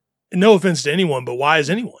mean, no offense to anyone, but why is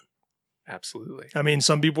anyone? Absolutely. I mean,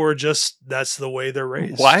 some people are just, that's the way they're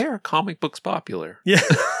raised. Why are comic books popular? Yeah.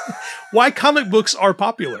 Why comic books are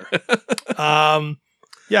popular. Yeah,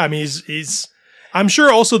 I mean, he's I'm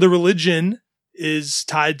sure also the religion is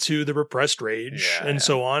tied to the repressed rage and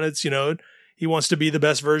so on. It's, he wants to be the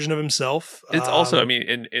best version of himself. It's also, I mean,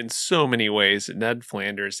 in so many ways, Ned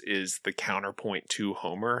Flanders is the counterpoint to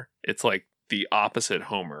Homer. It's like the opposite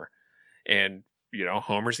Homer. And,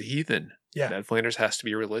 Homer's a heathen. Yeah. Ned Flanders has to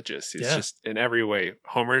be religious. It's just in every way.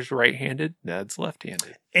 Homer's right-handed, Ned's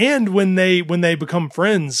left-handed. And when they become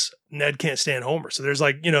friends, Ned can't stand Homer. So there's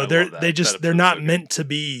they're not meant to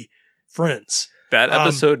be friends. That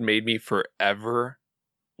episode made me forever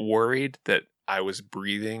worried that I was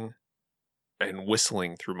breathing and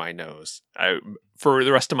whistling through my nose. For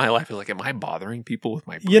the rest of my life, I was like, am I bothering people with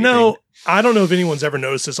my breathing? I don't know if anyone's ever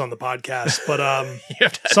noticed this on the podcast, but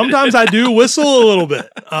sometimes I do whistle a little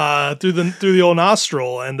bit through the old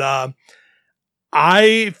nostril, and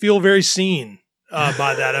I feel very seen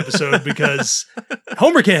by that episode because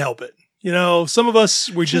Homer can't help it. Some of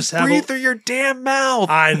us, we just have breathe through your damn mouth.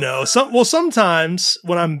 I know. Sometimes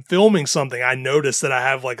when I'm filming something, I notice that I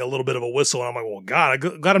have like a little bit of a whistle, and I'm like, well,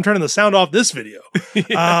 glad I'm turning the sound off this video.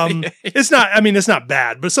 It's not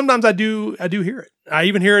bad, but sometimes I do hear it. I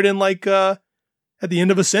even hear it in like, at the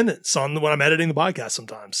end of a sentence when I'm editing the podcast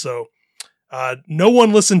sometimes. So, no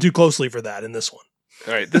one listened too closely for that in this one.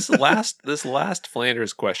 All right. This last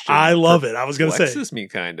Flanders question. I love it. I was going to say. Perplexes me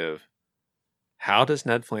kind of. How does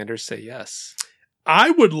Ned Flanders say yes? I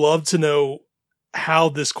would love to know how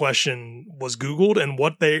this question was Googled and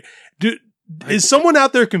what they do. Is someone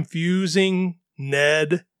out there confusing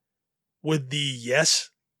Ned with the yes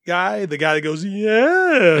guy? The guy that goes,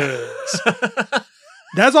 yes.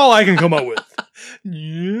 That's all I can come up with.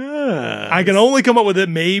 Yeah. I can only come up with it.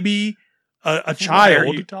 Maybe a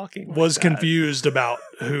child was confused about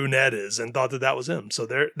who Ned is and thought that was him. So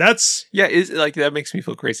that makes me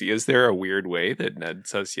feel crazy. Is there a weird way that Ned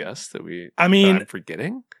says yes that I'm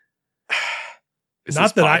forgetting? Is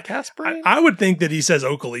not that podcast I would think that he says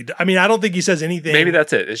Oakley. I mean, I don't think he says anything. Maybe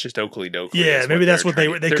that's it. It's just Oakley dokley. Yeah, maybe that's what they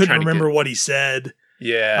couldn't remember what he said.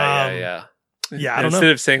 Yeah. Yeah, I don't know.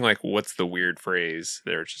 Instead of saying like, what's the weird phrase?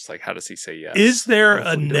 They're just like, how does he say yes? Is there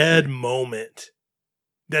a Ned moment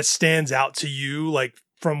that stands out to you, like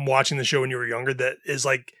from watching the show when you were younger, that is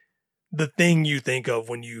like the thing you think of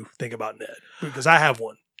when you think about Ned? Because I have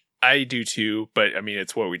one. I do too, but I mean,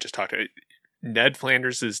 it's what we just talked about. Ned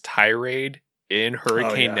Flanders' tirade in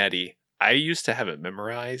Hurricane Nettie. I used to have it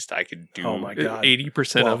memorized. I could do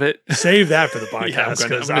 80% of it. Save that for the podcast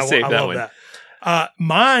because I love that.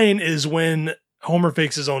 Mine is when Homer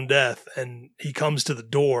fakes his own death and he comes to the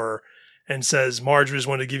door and says, Marge just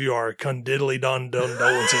wanted to give you our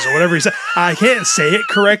condolences or whatever he said. I can't say it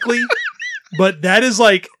correctly, but that is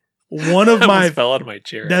like one of my fell out of my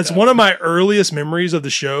chair. That's one of my earliest memories of the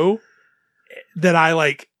show that I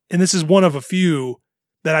like, and this is one of a few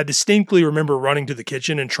that I distinctly remember running to the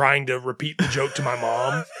kitchen and trying to repeat the joke to my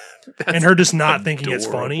mom and her just not thinking it's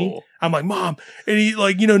funny. I'm like, Mom, and he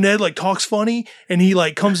like, Ned like talks funny and he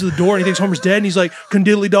like comes to the door and he thinks Homer's dead and he's like,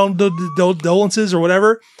 condolences or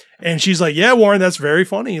whatever. And she's like, yeah, Warren, that's very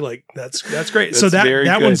funny. Like, that's great. So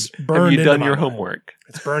that one's burned into my mind. Have you done your homework?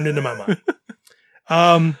 It's burned into my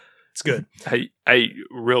mind. It's good. I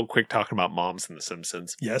real quick talking about moms in The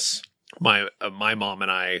Simpsons. Yes. My mom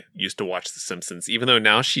and I used to watch The Simpsons, even though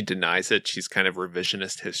now she denies it. She's kind of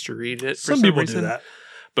revisionist historied it for some people reason. Do that.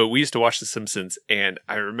 But we used to watch The Simpsons, and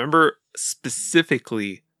I remember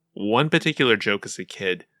specifically one particular joke as a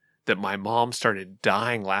kid that my mom started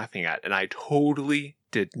dying laughing at, and I totally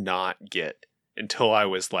did not get until I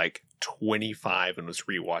was like 25 and was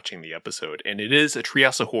rewatching the episode. And it is a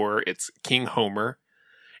Treehouse of Horror. It's King Homer.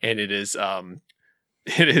 And it is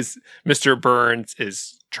Mr. Burns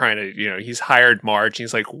is trying to, he's hired Marge. And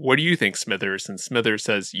he's like, what do you think, Smithers? And Smithers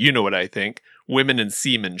says, you know what I think. Women and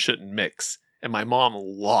semen shouldn't mix. And my mom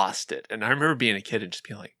lost it. And I remember being a kid and just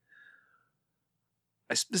being like,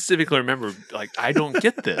 I specifically remember, like, I don't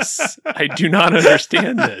get this. I do not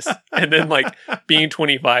understand this. And then, like, being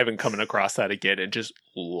 25 and coming across that again and just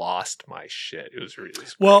lost my shit. It was really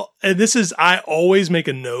scary. Well, and I always make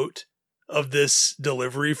a note of this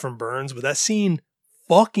delivery from Burns, but that scene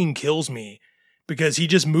fucking kills me because he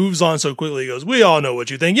just moves on so quickly. He goes, we all know what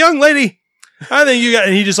you think. Young lady, I think you got,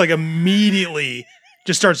 and he just like immediately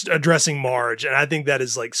just starts addressing Marge. And I think that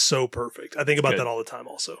is like so perfect. I think about that all the time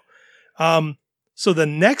also. So the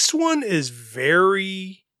next one is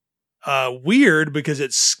very weird because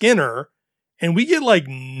it's Skinner, and we get like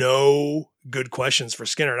no good questions for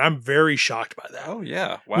Skinner, and I'm very shocked by that. Oh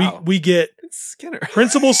yeah, wow. We get it's Skinner,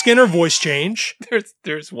 Principal Skinner voice change.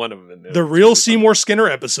 There's one of them in there. The real Seymour Skinner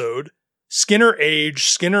episode, Skinner age,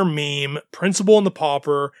 Skinner meme, Principal and the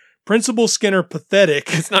Pauper, Principal Skinner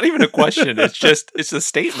pathetic. It's not even a question. It's a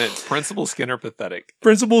statement. Principal Skinner pathetic.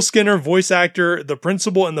 Principal Skinner voice actor, the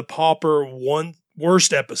Principal and the Pauper one.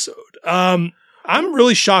 Worst episode. I'm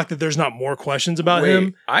really shocked that there's not more questions about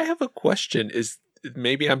him. I have a question. Is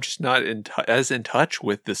maybe I'm just not as in touch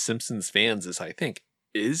with the Simpsons fans as I think.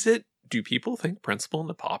 Do people think Principal and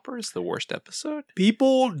the Pauper is the worst episode?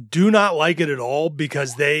 People do not like it at all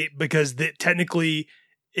because technically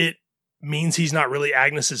it means he's not really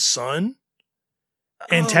Agnes's son.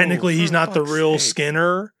 And technically he's not the real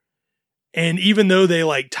Skinner. And even though they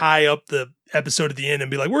like tie up the episode at the end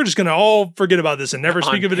and be like, we're just going to all forget about this and never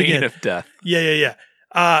speak of it again. Of death. Yeah.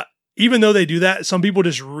 Even though they do that, some people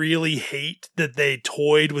just really hate that they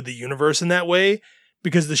toyed with the universe in that way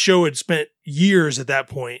because the show had spent years at that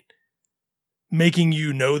point making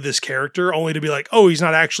you know this character only to be like, oh, he's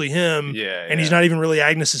not actually him. And he's not even really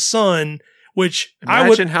Agnes's son, which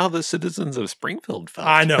imagine how the citizens of Springfield felt.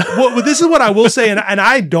 I know. Well, this is what I will say. And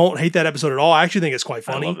I don't hate that episode at all. I actually think it's quite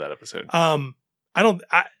funny. I love that episode.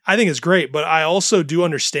 I think it's great, but I also do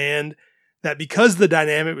understand that because the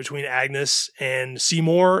dynamic between Agnes and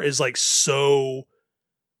Seymour is like so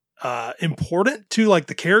important to like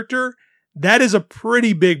the character, that is a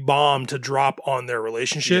pretty big bomb to drop on their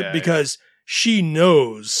relationship because she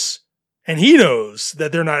knows and he knows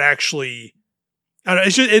that they're not actually. I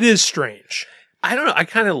don't know, it is strange. I don't know. I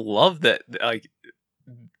kind of love that, like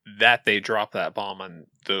that they drop that bomb on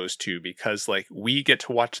those two because like we get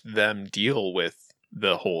to watch them deal with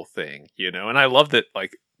the whole thing, and I love that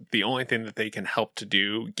like the only thing that they can help to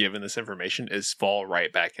do given this information is fall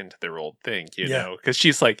right back into their old thing, know, because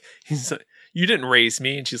he's like, you didn't raise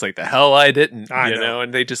me, and she's like, the hell I didn't, know,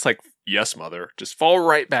 and they just like, yes, mother, just fall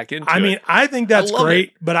right back into it. I mean, I think that's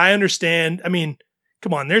great, but I understand. I mean,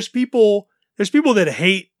 come on, there's people that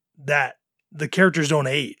hate that the characters don't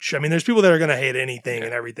age. I mean, there's people that are going to hate anything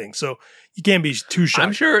and everything. So you can't be too shy.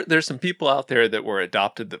 I'm sure there's some people out there that were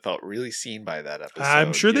adopted that felt really seen by that episode.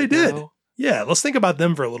 I'm sure they did. Yeah. Let's think about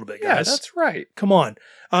them for a little bit, guys. Yeah, that's right. Come on.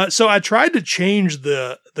 So I tried to change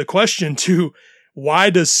the question to why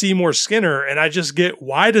does Seymour Skinner? And I just get,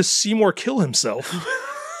 why does Seymour kill himself?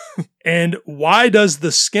 And why does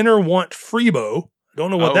the Skinner want Freebo? I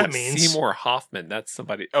don't know what that means. Seymour Hoffman. That's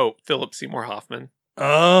somebody. Oh, Philip Seymour Hoffman.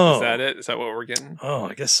 Oh. Is that it? Is that what we're getting? Oh,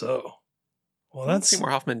 I guess so. Well, that's Seymour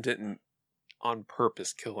Hoffman didn't on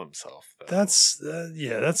purpose kill himself, though. That's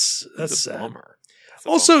sad. Bummer.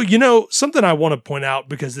 Also, something I want to point out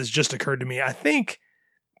because this just occurred to me. I think,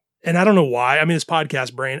 and I don't know why. I mean, it's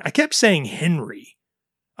podcast brain. I kept saying Henry.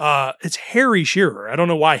 It's Harry Shearer. I don't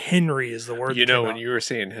know why Henry is the word. When you were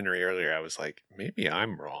saying Henry earlier, I was like, maybe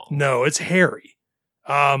I'm wrong. No, it's Harry.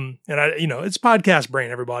 And it's podcast brain,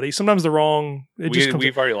 everybody. Sometimes they're wrong.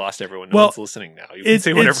 We've already lost everyone. No one's listening now. You can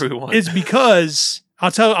say whatever we want. It's because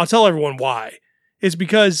I'll tell everyone why. It's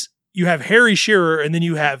because you have Harry Shearer and then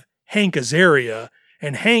you have Hank Azaria,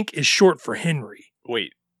 and Hank is short for Henry.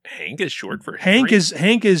 Wait, Hank is short for Henry?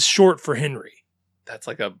 Hank is short for Henry. That's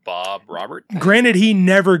like a Bob Robert thing? Granted, he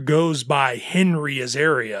never goes by Henry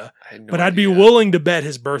Azaria, but I'd be willing to bet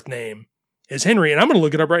his birth name is Henry, and I'm going to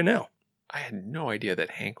look it up right now. I had no idea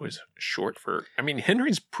that Hank was short for... I mean,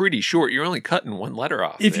 Henry's pretty short. You're only cutting one letter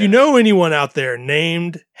off. If you know anyone out there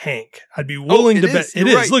named Hank, I'd be willing to bet... It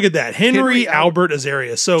is. Right. Look at that. Henry Albert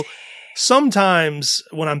Azaria. So sometimes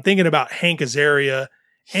when I'm thinking about Hank Azaria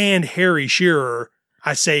and Harry Shearer,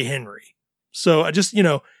 I say Henry. So I just,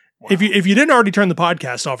 wow. if you didn't already turn the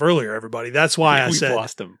podcast off earlier, everybody, that's why I said...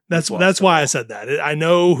 lost him. That's why I said that. I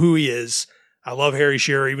know who he is. I love Harry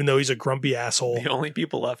Shearer, even though he's a grumpy asshole. The only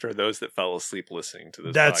people left are those that fell asleep listening to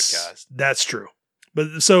this podcast. That's true.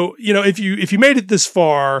 But so, if you made it this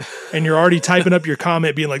far and you're already typing up your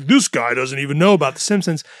comment being like, this guy doesn't even know about The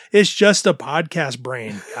Simpsons, it's just a podcast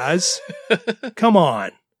brain, guys. Come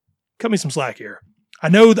on. Cut me some slack here. I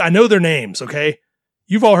know their names, okay?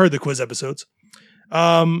 You've all heard the quiz episodes.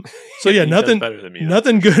 So yeah, nothing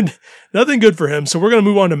good for him. So we're going to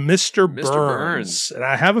move on to Mr. Burns. And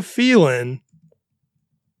I have a feeling.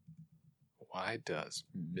 Why does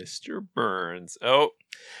Mr. Burns? Oh,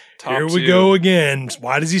 here we go again.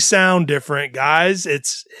 Why does he sound different? Guys,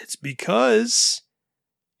 it's because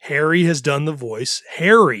Harry has done the voice.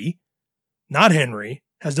 Harry, not Henry,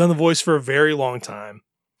 has done the voice for a very long time.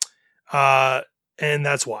 And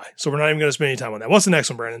that's why. So we're not even going to spend any time on that. What's the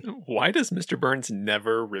next one, Brandon? Why does Mr. Burns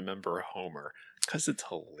never remember Homer? Because it's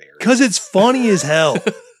hilarious. Because it's funny as hell.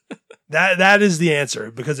 That is the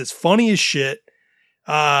answer. Because it's funny as shit.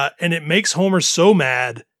 And it makes Homer so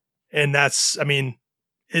mad. And that's,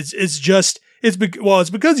 it's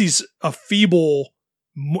because he's a feeble,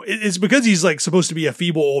 it's because he's like supposed to be a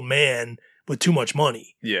feeble old man with too much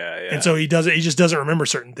money. Yeah. And so he just doesn't remember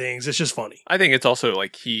certain things. It's just funny. I think it's also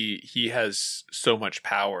like he has so much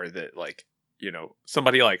power that like,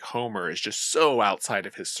 somebody like Homer is just so outside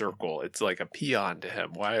of his circle. It's like a peon to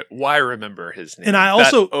him. Why remember his name? And I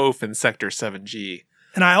also that oaf in Sector 7G.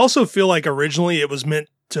 And I also feel like originally it was meant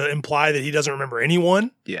to imply that he doesn't remember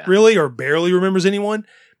anyone, yeah, really, or barely remembers anyone.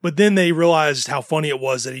 But then they realized how funny it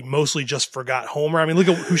was that he mostly just forgot Homer. I mean, look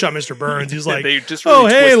at Who Shot Mr. Burns. He's like, oh,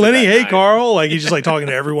 hey, Lenny, hey, Carl. Like, he's just like talking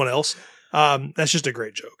to everyone else. That's just a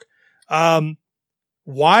great joke.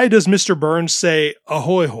 Why does Mr. Burns say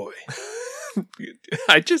ahoy hoy?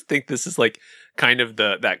 I just think this is like kind of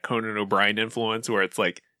that Conan O'Brien influence where it's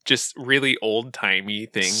like just really old timey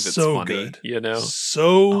thing that's so funny, good.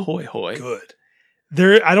 So ahoy hoy. Good.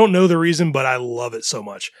 I don't know the reason, but I love it so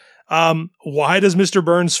much. Why does Mr.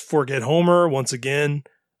 Burns forget Homer once again?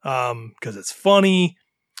 Because it's funny.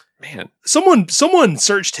 Man, someone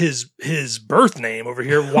searched his birth name over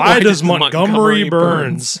here. Why does Montgomery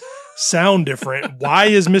Burns sound different? Why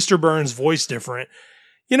is Mr. Burns' voice different?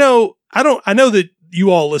 I know that you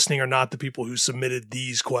all listening are not the people who submitted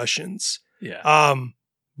these questions. Yeah.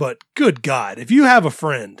 But good God, if you have a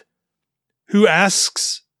friend who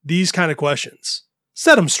asks these kind of questions,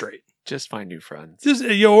 set them straight. Just find new friends.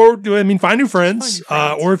 Find new friends.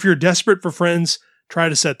 Or if you're desperate for friends, try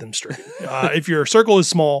to set them straight. If your circle is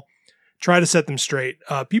small, try to set them straight.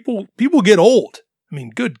 People get old. I mean,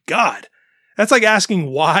 good God. That's like asking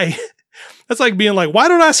why. That's like being like, why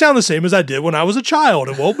don't I sound the same as I did when I was a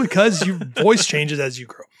child? Well, because your voice changes as you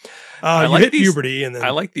grow. You hit puberty, and then I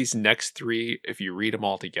like these next three. If you read them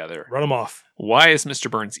all together, run them off. Why is Mr.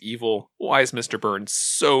 Burns evil? Why is Mr. Burns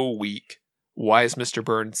so weak? Why is Mr.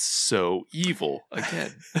 Burns so evil?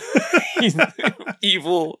 Again, he's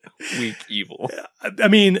evil, weak, evil. I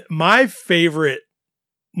mean, my favorite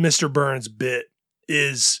Mr. Burns bit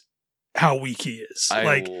is how weak he is.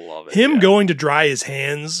 I love it. Him going to dry his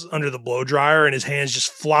hands under the blow dryer and his hands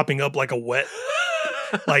just flopping up like a wet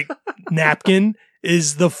napkin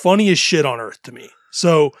is the funniest shit on earth to me.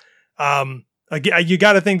 So, you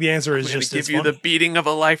got to think the answer is just give you the beating of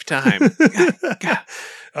a lifetime. God.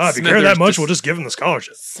 If you care that much, we'll just give him the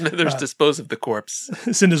scholarship. Smithers dispose of the corpse.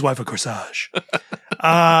 Send his wife a corsage.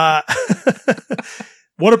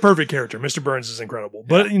 What a perfect character. Mr. Burns is incredible.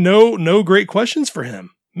 But no great questions for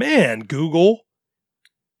him. Man, Google,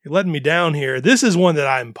 you're letting me down here. This is one that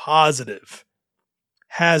I'm positive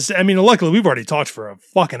luckily we've already talked for a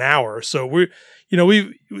fucking hour. So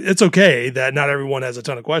it's okay that not everyone has a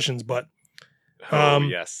ton of questions, but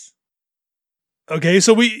yes. Okay,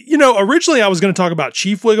 so originally I was going to talk about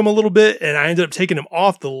Chief Wiggum a little bit, and I ended up taking him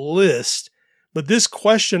off the list. But this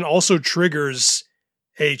question also triggers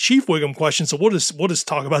a Chief Wiggum question, so we'll just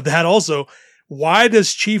talk about that also. Why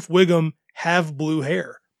does Chief Wiggum have blue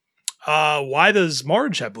hair? Why does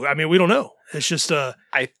Marge have blue? I mean, we don't know. It's just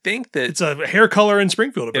I think that it's a hair color in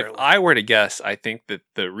Springfield. Apparently, if I were to guess, I think that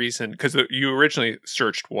the reason, because you originally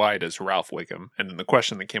searched why does Ralph Wiggum, and then the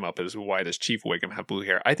question that came up is why does Chief Wiggum have blue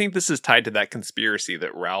hair? I think this is tied to that conspiracy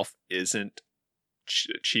that Ralph isn't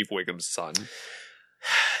Chief Wiggum's son,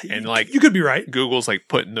 and like you could be right. Google's like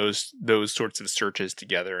putting those sorts of searches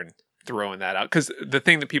together and throwing that out because the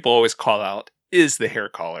thing that people always call out is the hair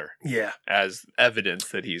color, as evidence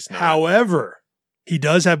that he's not. However, he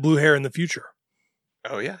does have blue hair in the future.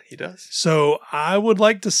 Oh, yeah, he does. So I would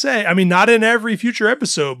like to say, I mean, not in every future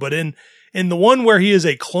episode, but in the one where he is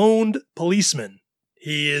a cloned policeman,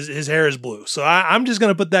 his hair is blue. So I'm just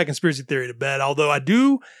going to put that conspiracy theory to bed. Although I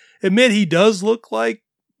do admit he does look like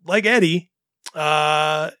Eddie.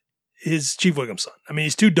 His Chief Wiggum's son. I mean,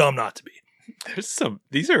 he's too dumb not to be.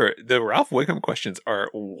 The Ralph Wiggum questions are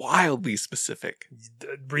wildly specific.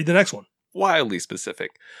 Read the next one. Wildly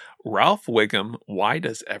specific. Ralph Wiggum, why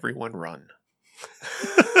does everyone run?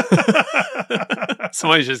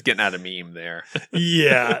 Somebody's just getting out a meme there.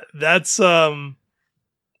 Yeah, that's, I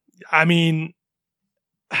mean,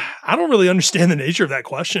 I don't really understand the nature of that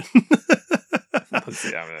question. Let's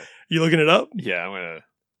see. You looking it up? Yeah, I'm going to.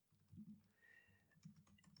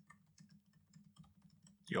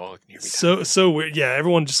 You all can hear me. So weird. Yeah,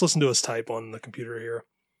 everyone just listen to us type on the computer here.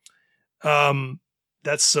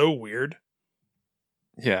 That's so weird.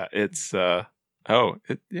 Yeah, it's yeah.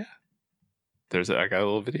 I got a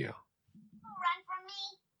little video. Run from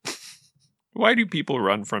me. Why do people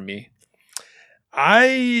run from me?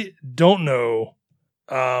 I don't know.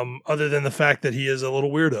 Other than the fact that he is a little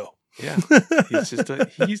weirdo. Yeah, he's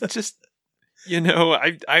just.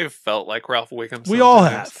 I've felt like Ralph Wiggum. Sometimes. We all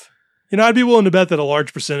have. I'd be willing to bet that a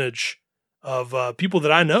large percentage of people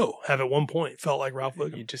that I know have at one point felt like Ralph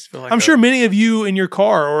Wiggum. You just feel like I'm sure many of you in your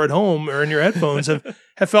car or at home or in your headphones have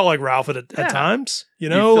felt like Ralph at times. You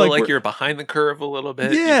feel like you're behind the curve a little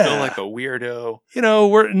bit. Yeah. You feel like a weirdo.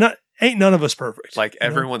 We're not. Ain't none of us perfect. Like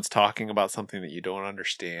everyone's talking about something that you don't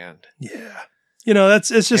understand. Yeah. It's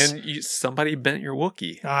just. And somebody bent your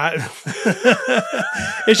Wookiee.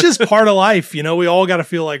 It's just part of life. We all got to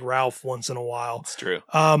feel like Ralph once in a while. It's true.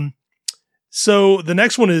 So the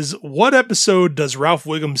next one is, what episode does Ralph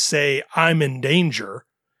Wiggum say I'm in danger?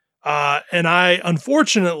 And I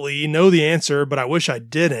unfortunately know the answer, but I wish I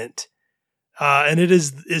didn't. And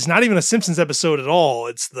it's not even a Simpsons episode at all.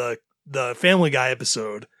 It's the Family Guy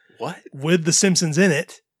episode. What? With the Simpsons in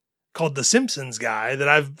it, called The Simpsons Guy, that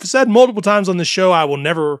I've said multiple times on the show I will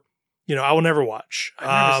never watch.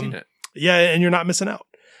 I've never seen it. Yeah, and you're not missing out.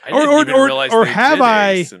 I didn't even realize they have did a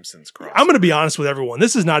I? Simpsons crossover. I'm going to be honest with everyone.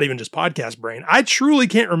 This is not even just podcast brain. I truly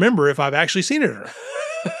can't remember if I've actually seen it or not.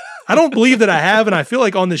 I don't believe that I have, and I feel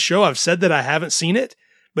like on this show I've said that I haven't seen it,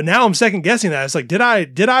 but now I'm second guessing that. It's like, did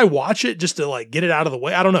I watch it just to like get it out of the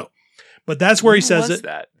way? I don't know, but that's where he says it.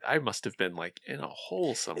 That I must have been like in a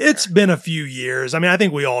hole somewhere. It's been a few years. I mean, I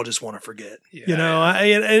think we all just want to forget. Yeah,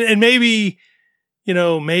 and maybe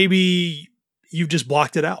you've just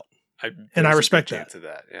blocked it out, and I respect that.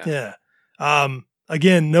 Yeah.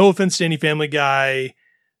 Again, no offense to any Family Guy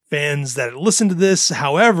fans that listen to this.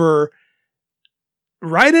 However,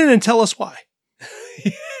 write in and tell us why.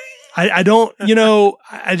 I don't,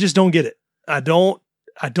 I just don't get it. I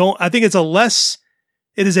think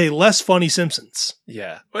it is a less funny Simpsons.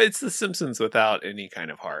 Yeah. Well, it's the Simpsons without any kind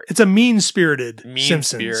of heart. It's a mean-spirited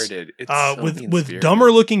Simpsons. Mean-spirited. It's so with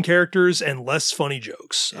dumber looking characters and less funny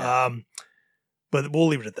jokes. Yeah. But we'll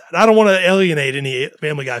leave it at that. I don't want to alienate any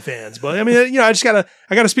Family Guy fans, but I mean, I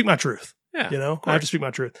gotta speak my truth. Yeah. I have to speak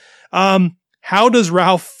my truth. How does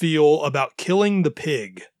Ralph feel about killing the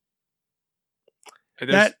pig?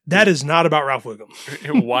 That is not about Ralph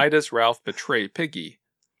Wiggum. Why does Ralph betray Piggy?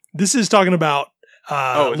 This is talking about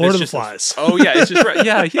Lord of the Flies. It's just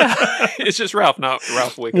yeah. It's just Ralph, not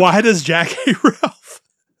Ralph Wiggum. Why does Jack hate Ralph?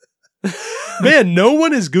 Man, no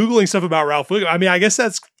one is Googling stuff about Ralph Wiggum. I mean, I guess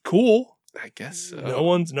that's cool. I guess so.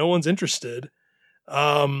 No one's interested. Okay.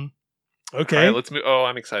 All right, let's move. Oh,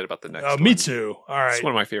 I'm excited about the next one. Me too. All right. It's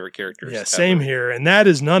one of my favorite characters. Yeah, same here. And that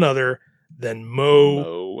is none other than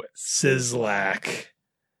Mo Sizlak.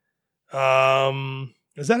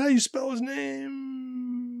 Is that how you spell his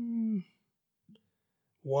name?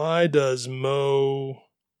 Why does Mo...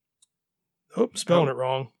 Oh, spelling it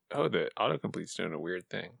wrong. Oh, the autocomplete's doing a weird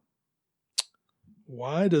thing.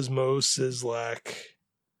 Why does Mo Sizlak...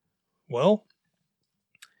 Well,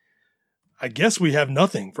 I guess we have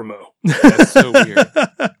nothing for Mo. That's so weird.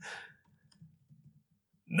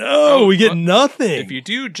 No, we get nothing. If you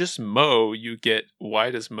do just Mo, you get,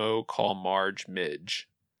 why does Mo call Marge Midge?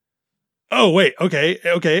 Oh, wait.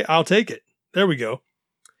 Okay. I'll take it. There we go.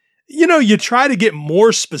 You try to get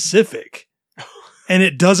more specific and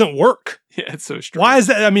it doesn't work. Yeah, it's so strange. Why is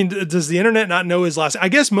that? I mean, does the internet not know his last name? I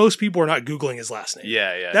guess most people are not Googling his last name.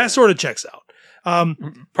 Yeah. That sort of checks out.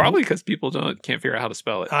 Probably because people can't figure out how to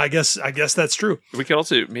spell it. I guess that's true. We could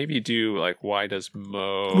also maybe do like, why does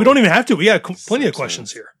Mo? We don't even have to. We got plenty of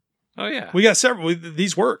questions here. Oh yeah, we got several.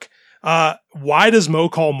 These work. Why does Mo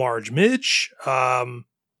call Marge Midge?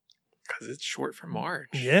 Because it's short for Marge.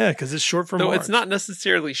 Yeah, because it's short for Marge. Though it's not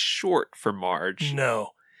necessarily short for Marge.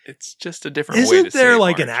 No, it's just a different way to say Isn't there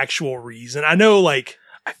like Marge. an actual reason? I know, like.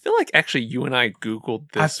 I feel like actually you and I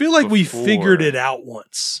Googled this. I feel like we figured it out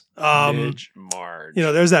once. Midge Marge.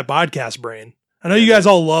 There's that podcast brain. I know you guys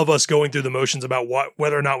all love us going through the motions about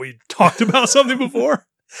whether or not we talked about something before.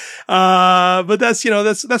 But that's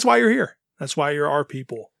why you're here. That's why you're our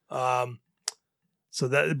people. So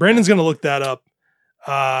that Brandon's going to look that up.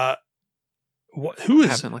 Who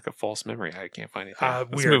is having like a false memory? I can't find anything.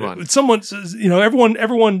 Let's weird. move on. Someone says,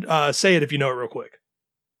 everyone say it if you know it real quick.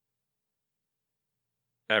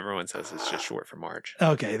 Everyone says it's just short for Marge.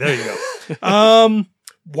 Okay, there you go.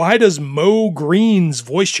 Why does Mo Green's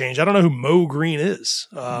voice change? I don't know who Mo Green is.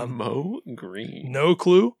 Mo Green. No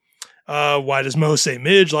clue. Why does Mo say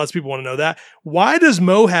Midge? Lots of people want to know that. Why does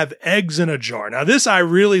Mo have eggs in a jar? Now, this I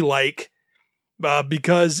really like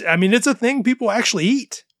because, I mean, it's a thing people actually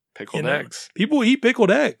eat. Pickled eggs. People eat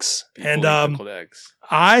pickled eggs. Pickled eggs.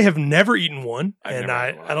 I have never eaten one, I've and never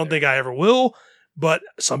had one I don't either. think I ever will, but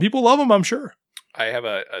some people love them, I'm sure. I have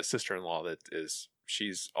a sister-in-law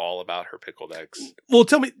she's all about her pickled eggs. Well,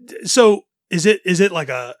 tell me, so is it like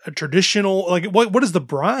a traditional, like what is the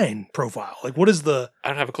brine profile? Like what is the... I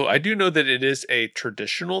don't have a clue. I do know that it is a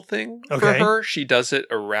traditional thing for Okay. her. She does it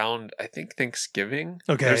around, I think, Thanksgiving.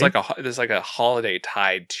 Okay. There's like a holiday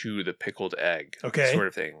tied to the pickled egg Okay. sort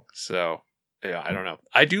of thing. So, yeah, I don't know.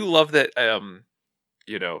 I do love that, of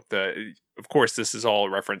course, this is all a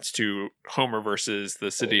reference to Homer versus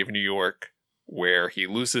the city of New York, where he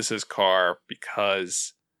loses his car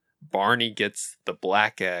because Barney gets the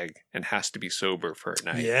black egg and has to be sober for a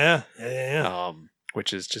night. Yeah.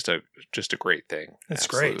 Which is just a great thing. That's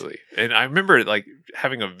Absolutely. And I remember like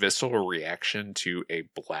having a visceral reaction to a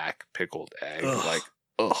black pickled egg. Ugh. Like,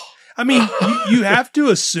 ugh. I mean, you have to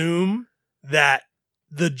assume that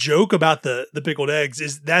the joke about the pickled eggs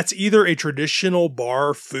is that's either a traditional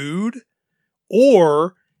bar food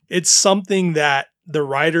or it's something that the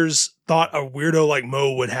writers thought a weirdo like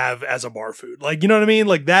Mo would have as a bar food. Like, you know what I mean?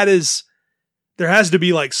 Like there has to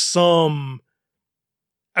be like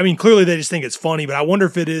clearly they just think it's funny, but I wonder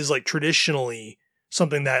if it is like traditionally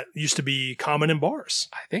something that used to be common in bars.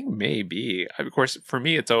 I think maybe. Of course, for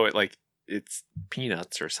me, it's always like it's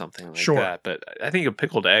peanuts or something like Sure. that. But I think a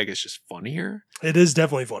pickled egg is just funnier. It is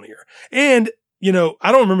definitely funnier. And,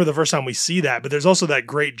 I don't remember the first time we see that, but there's also that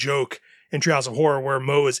great joke in Treehouse of Horror where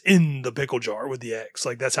Mo is in the pickle jar with the eggs.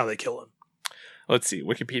 Like that's how they kill him. Let's see.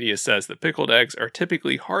 Wikipedia says that pickled eggs are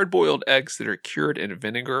typically hard-boiled eggs that are cured in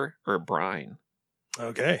vinegar or brine.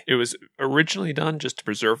 Okay. It was originally done just to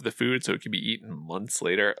preserve the food so it could be eaten months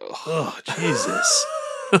later. Ugh. Oh, Jesus.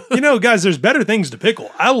 Guys, there's better things to pickle.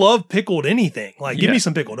 I love pickled anything. Like, give Yeah. me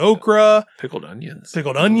some pickled okra, Pickled onions.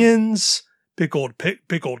 pickled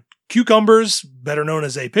cucumbers, better known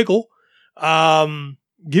as a pickle.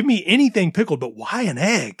 Give me anything pickled, but why an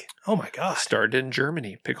egg? Oh my God. Started in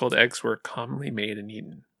Germany. Pickled eggs were commonly made and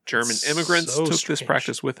eaten. German That's immigrants so took strange. this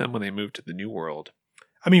practice with them when they moved to the New World.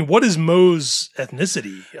 I mean, what is Mo's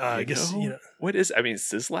ethnicity? I You guess, know? What is,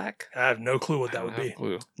 Sislak? I have no clue what that I would don't have be. a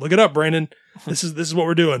clue. Look it up, Brandon. This is what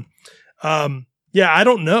we're doing. Yeah, I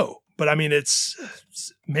don't know, but I mean, it's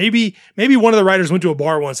maybe one of the writers went to a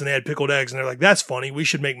bar once and they had pickled eggs and they're like, that's funny. We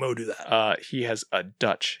should make Mo do that. He has a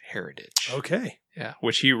Dutch heritage. Okay. Yeah,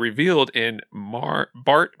 which he revealed in Bart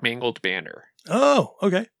Mangled Banner. Oh,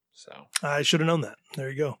 okay. So I should have known that. There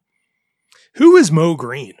you go. Who is Mo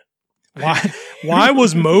Green? Why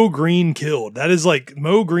was Mo Green killed? That is like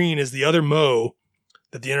Mo Green is the other Mo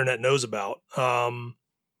that the internet knows about.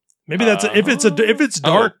 Maybe that's if it's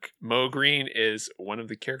dark. Mo Green is one of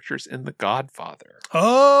the characters in The Godfather.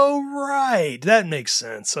 Oh, right. That makes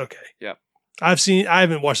sense. Okay. Yep. I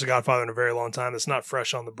haven't watched The Godfather in a very long time. It's not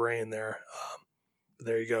fresh on the brain there.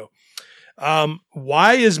 There you go.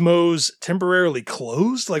 Why is Mo's temporarily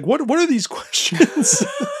closed? Like, what are these questions?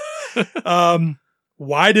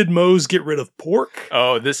 Why did Mo's get rid of pork?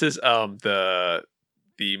 Oh, this is the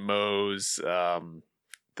Mo's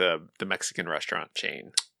the Mexican restaurant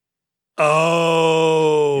chain.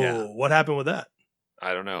 Oh, Yeah. What happened with that?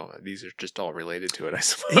 I don't know. These are just all related to it, I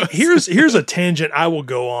suppose. Here's a tangent I will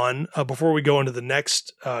go on before we go into the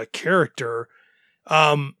next character.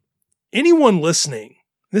 Anyone listening,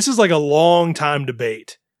 this is like a long time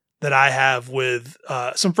debate that I have with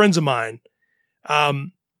some friends of mine.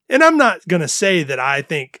 And I'm not going to say that I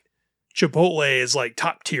think Chipotle is like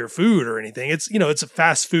top tier food or anything. It's a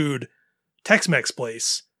fast food Tex-Mex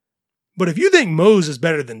place. But if you think Moe's is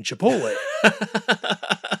better than Chipotle,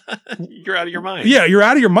 you're out of your mind. yeah, you're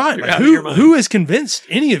out of your mind. You're Like, out of your mind. who has convinced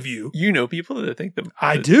any of you? You know people that think them.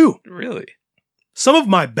 I do. Really? Some of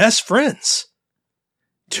my best friends,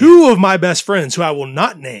 two of my best friends who I will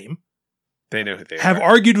not name, They know who they have are.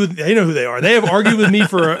 argued with, they know who they are. They have argued with me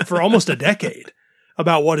for almost a decade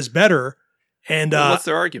about what is better. And Well, what's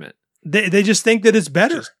their argument? they just think that it's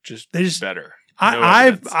better. They just better.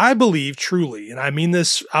 I believe truly, and I mean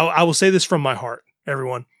this, I will say this from my heart,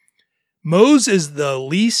 everyone. Moe's is the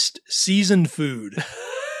least seasoned food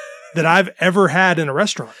that I've ever had in a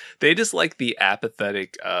restaurant. They just like the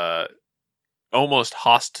apathetic, almost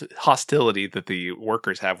hostility that the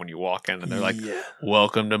workers have when you walk in, and they're like,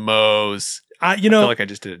 "Welcome to Moe's." I feel like I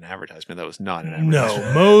just did an advertisement. That was not an advertisement.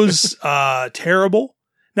 No, Moe's terrible.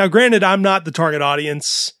 Now, granted, I'm not the target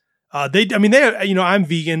audience. I'm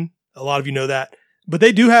vegan. A lot of you know that, but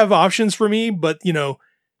they do have options for me. But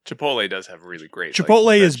Chipotle does have really great.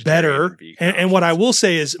 Chipotle is better, and what I will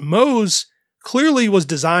say is Moe's clearly was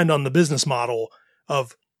designed on the business model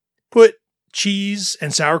of put cheese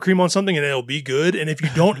and sour cream on something and it'll be good. And if you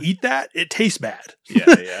don't eat that, it tastes bad.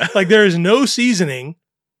 Yeah. Like there is no seasoning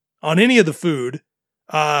on any of the food.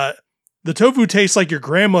 The tofu tastes like your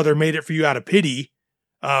grandmother made it for you out of pity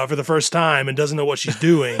for the first time and doesn't know what she's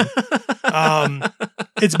doing.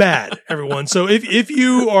 It's bad, everyone. So if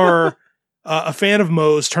you are a fan of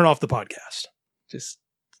Moe's, turn off the podcast. Just,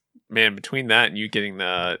 man, between that and you getting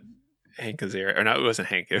the Hank Azaria, or no, it wasn't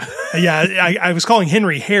Hank. Yeah, I was calling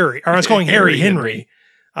Henry Harry, or I was calling Harry Henry.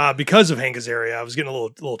 Because of Hank Azaria. I was getting a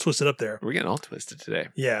little twisted up there. We're getting all twisted today.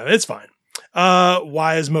 Yeah, it's fine.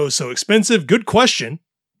 Why is Moe's so expensive? Good question.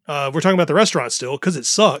 We're talking about the restaurant still because it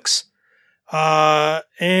sucks. And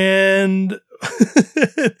and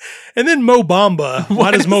then Mo Bamba.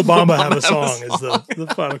 Why does Mo Bamba have a song? Is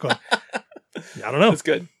the final question. I don't know. That's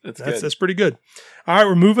good. That's pretty good. All right,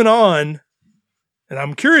 we're moving on. And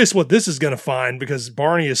I'm curious what this is going to find because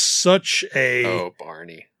Barney is such a... Oh,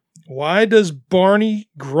 Barney. Why does Barney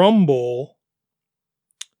grumble?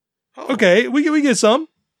 Oh. Okay, we get some.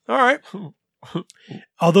 All right.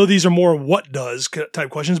 Although these are more what does type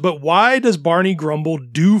questions, but why does Barney grumble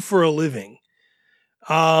do for a living?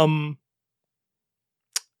 He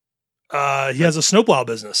has a snowplow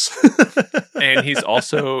business. And he's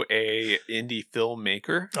also a indie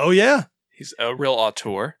filmmaker. Oh, yeah. He's a real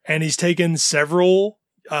auteur. And he's taken several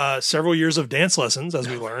years of dance lessons, as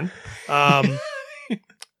we learned.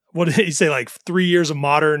 What did he say? Like 3 years of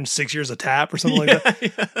modern, 6 years of tap or something like that.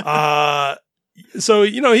 Yeah. So,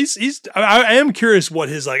 he's, I am curious what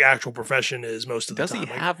his like actual profession is most of the time. Does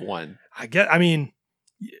he have one? I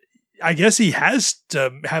guess he has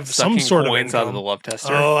to have Sucking some sort of coins income. out of the love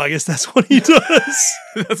tester. Oh, I guess that's what he does.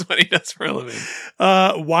 That's what he does for a living.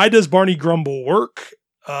 Why does Barney grumble work?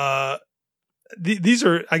 These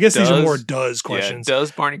are, I guess these are more does questions. Yeah, does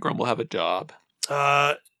Barney Grumble have a job?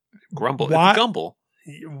 Grumble. Why, it's Gumble.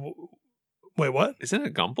 Wait, what? Isn't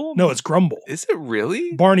it Gumble? No, it's Grumble. Is it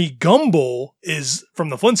really? Barney Gumble is from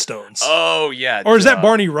the Flintstones. Oh, yeah. Or is that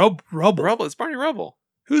Barney Rubble? Rubble. It's Barney Rubble.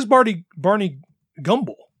 Who's Barney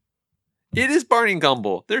Gumble? It is Barney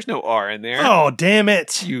Gumble. There's no R in there. Oh, damn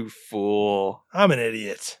it. You fool. I'm an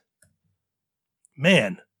idiot.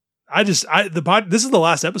 Man. This is the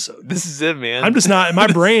last episode. This is it, man. I'm just not, in my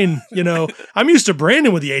brain, I'm used to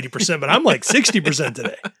Brandon with the 80%, but I'm like 60%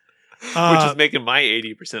 today. Which is making my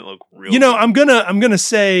 80% look real. I'm gonna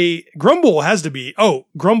say Grumble has to be. Oh,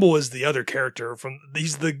 Grumble is the other character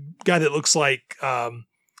he's the guy that looks like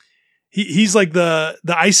he's like the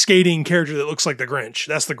ice skating character that looks like the Grinch.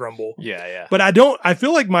 That's the Grumble. Yeah. But I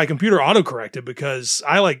feel like my computer autocorrected because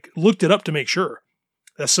I like looked it up to make sure.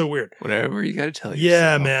 That's so weird. Whatever you got to tell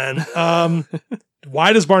yourself. Yeah, man.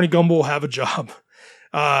 Why does Barney Gumble have a job?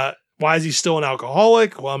 Why is he still an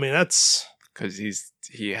alcoholic? Well, I mean, that's because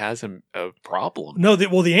he has a problem. No,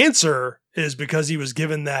 the answer is because he was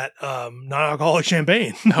given that non-alcoholic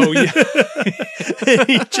champagne. Oh yeah,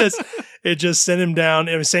 it just sent him down.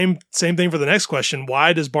 It was same thing for the next question.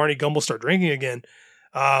 Why does Barney Gumble start drinking again?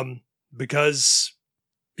 Because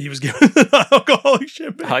he was given the alcoholic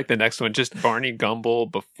champagne. I like the next one. Just Barney Gumble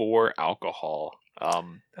before alcohol.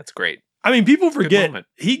 That's great. I mean, people forget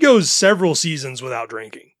he goes several seasons without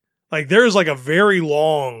drinking. Like there's like a very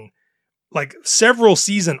long, like several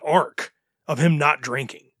season arc of him not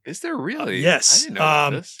drinking. Is there really? Yes. I didn't know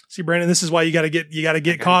about this. See, Brandon, this is why you got to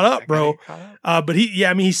get caught up, bro. But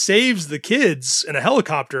he saves the kids in a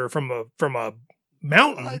helicopter from a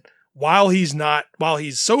mountain while he's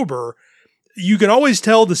sober. You can always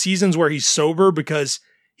tell the seasons where he's sober because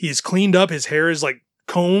he is cleaned up, his hair is like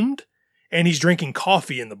combed, and he's drinking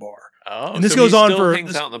coffee in the bar. Oh, and this goes on for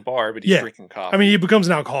hangs out in the bar, but he's drinking coffee. I mean, he becomes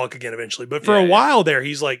an alcoholic again eventually, but for a while there,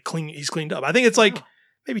 he's like clean. He's cleaned up. I think it's like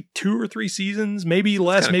maybe 2 or 3 seasons, maybe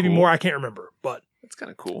less, maybe more. I can't remember, but that's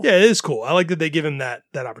kind of cool. Yeah, it is cool. I like that they give him that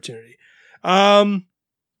opportunity. I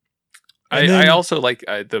also like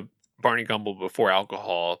the Barney Gumble before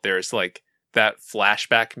alcohol. There's like that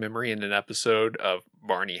flashback memory in an episode of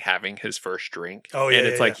Barney having his first drink. Oh yeah, and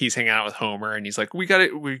it's like he's hanging out with Homer, and he's like, "We got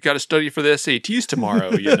to study for the SATs tomorrow,"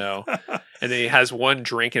 And then he has one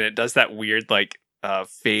drink, and it does that weird like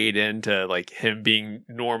fade into like him being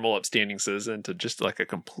normal, upstanding citizen to just like a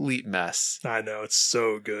complete mess. I know, it's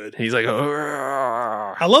so good. He's like,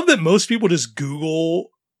 I love that most people just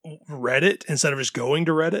Google Reddit instead of just going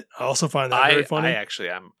to Reddit. I also find that very funny. I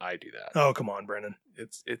do that. Oh, come on, Brennan.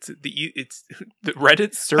 It's the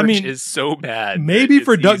Reddit search is so bad. Maybe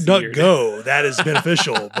for DuckDuckGo that is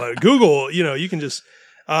beneficial, but Google, you can just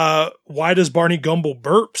why does Barney Gumble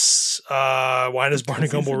burps? Why does Barney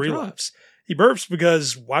Gumble relapse? He burps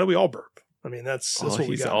because why do we all burp? I mean, that's what we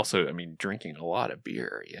he's got. Also, drinking a lot of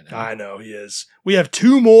beer. I know he is. We have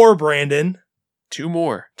 2 more, Brandon. 2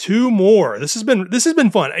 more. 2 more. This has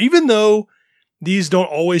been fun. Even though these don't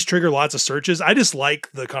always trigger lots of searches, I just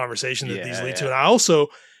like the conversation that these lead to. And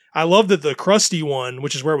I love that the Krusty one,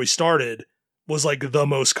 which is where we started, was like the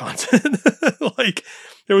most content. Like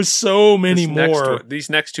there was so many more. These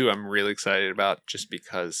next 2 I'm really excited about just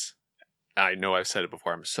because I know I've said it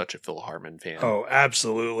before. I'm such a Phil Hartman fan. Oh,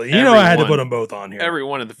 absolutely. I had to put them both on here. Every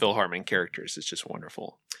one of the Phil Hartman characters is just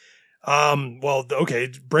wonderful. Well, okay,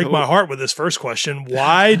 break my heart with this first question.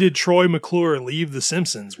 Why did Troy McClure leave The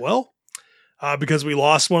Simpsons? Well, because we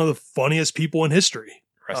lost one of the funniest people in history.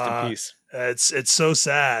 Rest in peace. It's so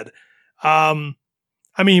sad. We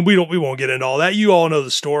won't get into all that. You all know the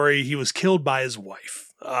story. He was killed by his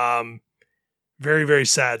wife. Very, very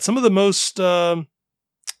sad. Some of the most, one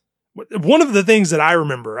of the things that I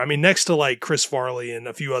remember, next to like Chris Farley and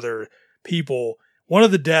a few other people, one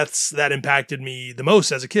of the deaths that impacted me the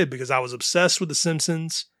most as a kid, because I was obsessed with The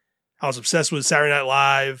Simpsons. I was obsessed with Saturday Night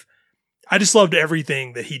Live. I just loved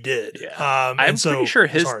everything that he did. Yeah. I'm pretty sure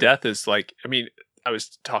his death is like, I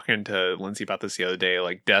was talking to Lindsay about this the other day.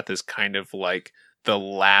 Like, death is kind of like the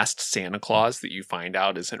last Santa Claus that you find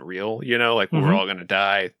out isn't real. Like we're all going to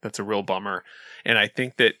die. That's a real bummer. And I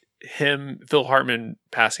think that Phil Hartman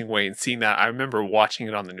passing away and seeing that, I remember watching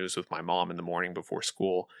it on the news with my mom in the morning before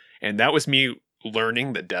school. And that was me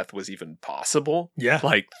learning that death was even possible. Yeah.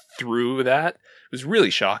 Like through that. It was really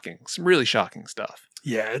shocking. Some really shocking stuff.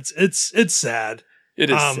 Yeah, it's sad. It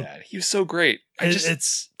is sad. He was so great.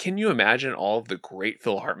 Can you imagine all of the great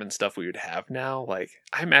Phil Hartman stuff we would have now? Like,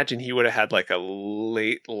 I imagine he would have had like a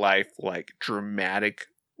late life, like dramatic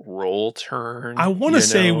role turn. I want to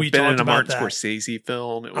say we talked about Martin that. Scorsese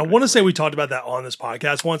film. I want to say we talked about that on this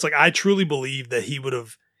podcast once. Like, I truly believe that he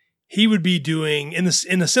would be doing in a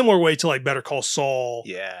similar way to like Better Call Saul.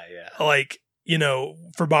 Yeah. Like,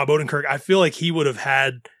 for Bob Odenkirk, I feel like he would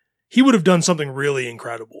have done something really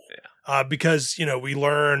incredible. Yeah. Because, we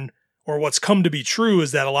learn, or what's come to be true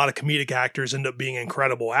is that a lot of comedic actors end up being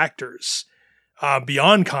incredible actors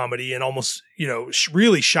beyond comedy and almost,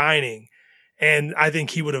 really shining. And I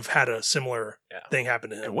think he would have had a similar thing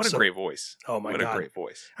happen to him. And what a great voice. Oh my God. What a great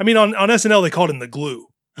voice. On SNL, they called him the glue.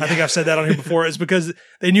 I think I've said that on here before. It's because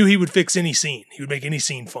they knew he would fix any scene. He would make any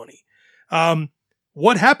scene funny.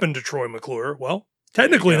 What happened to Troy McClure? Well,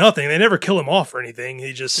 technically nothing. They never kill him off or anything.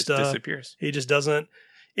 He just disappears. He just doesn't.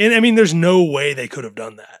 And there's no way they could have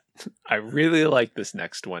done that. I really like this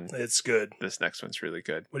next one. It's good. This next one's really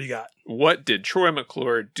good. What do you got? What did Troy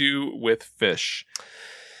McClure do with fish?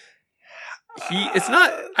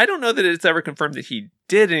 I don't know that it's ever confirmed that he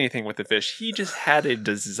did anything with the fish. He just had a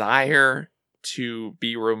desire to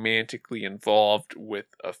be romantically involved with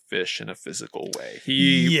a fish in a physical way.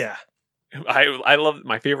 I love,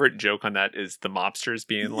 my favorite joke on that is the mobsters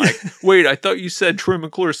being like, wait, I thought you said Troy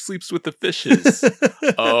McClure sleeps with the fishes.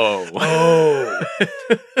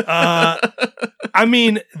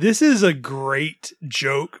 This is a great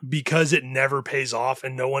joke because it never pays off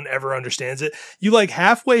and no one ever understands it. You like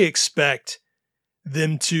halfway expect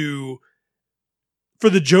them for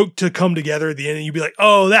the joke to come together at the end and you'd be like,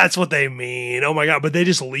 oh, that's what they mean. Oh my God. But they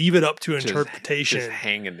just leave it up to interpretation. Just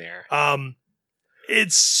hanging there.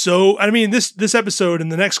 It's so, this episode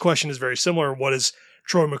and the next question is very similar. What is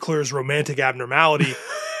Troy McClure's romantic abnormality?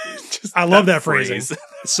 I love that phrasing. It's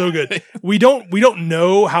so good. We don't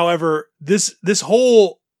know. However, this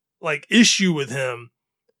whole like issue with him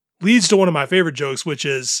leads to one of my favorite jokes, which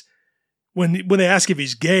is when they ask if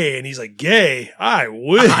he's gay and he's like, gay? I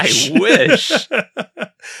wish.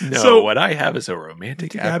 No, what I have is a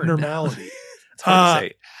romantic abnormality. It's hard to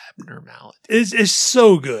say abnormality. It's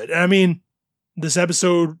so good. This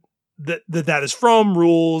episode that is from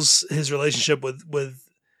rules. His relationship with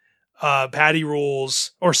Patty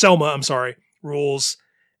rules, or Selma, I'm sorry, rules.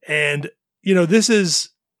 And, it's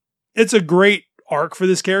a great arc for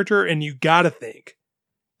this character. And you got to think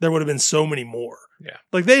there would have been so many more. Yeah.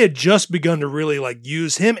 Like they had just begun to really like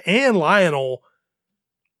use him and Lionel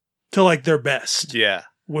to like their best. Yeah.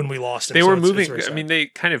 when we lost him. They So were it's moving. very I sad. mean, they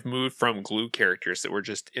kind of moved from glue characters that were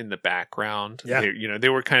just in the background. Yeah. They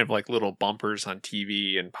were kind of like little bumpers on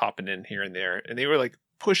TV and popping in here and there, and they were like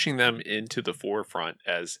pushing them into the forefront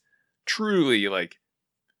as truly like,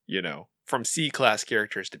 from C-class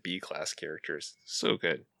characters to B-class characters. So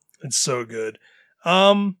good. It's so good.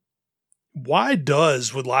 Why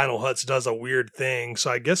does with Lionel Hutz does a weird thing? So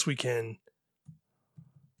I guess we can.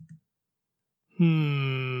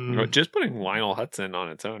 Just putting Lionel Hutz in on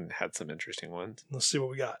its own had some interesting ones. Let's see what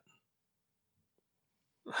we got.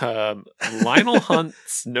 Lionel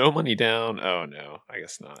Hutz, No Money Down. Oh no, I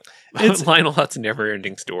guess not. It's Lionel Hutz, Never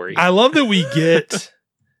Ending Story. I love that we get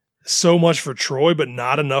so much for Troy, but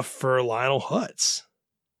not enough for Lionel Hutz.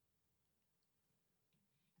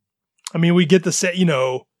 I mean, we get the set,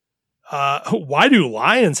 why do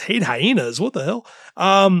lions hate hyenas? What the hell?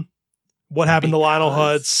 What happened to Lionel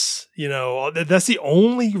Hutz? That's the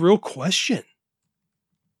only real question.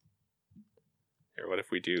 Here, what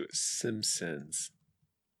if we do Simpsons?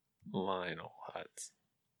 Lionel Hutz.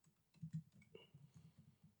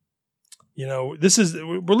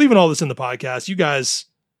 We're leaving all this in the podcast. You guys,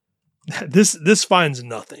 this finds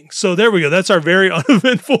nothing. So there we go. That's our very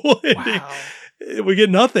uneventful ending. Wow. We get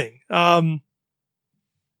nothing. I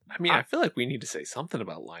feel like we need to say something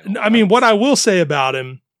about Lionel. I mean, what I will say about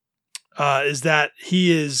him is that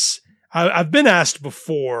he is. I've been asked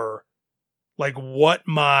before, like, what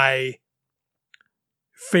my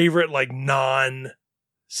favorite like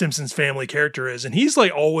non-Simpsons family character is, and he's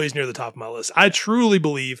like always near the top of my list. I truly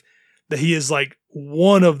believe that he is like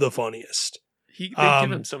one of the funniest. They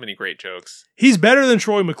give him so many great jokes. He's better than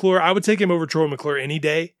Troy McClure. I would take him over Troy McClure any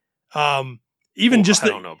day. I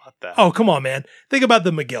don't know about that. Oh, come on, man. Think about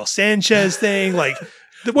the Miguel Sanchez thing. Like,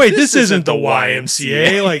 wait, this isn't the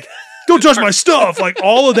YMCA. Like, don't touch my stuff. Like,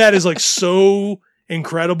 all of that is like so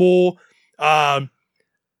incredible. I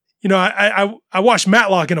watched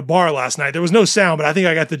Matlock in a bar last night. There was no sound, but I think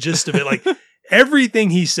I got the gist of it. Like, everything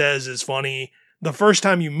he says is funny. The first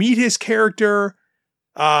time you meet his character,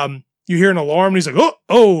 you hear an alarm and he's like,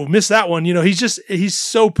 oh, missed that one. He's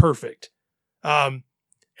so perfect. And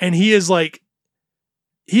he is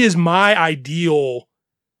my ideal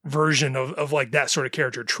version of like that sort of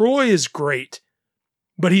character. Troy is great,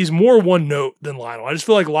 but he's more one note than Lionel. I just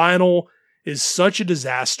feel like Lionel is such a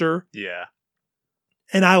disaster. Yeah.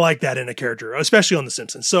 And I like that in a character, especially on The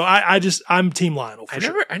Simpsons. So I'm Team Lionel for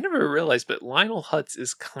sure. I never realized, but Lionel Hutz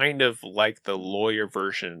is kind of like the lawyer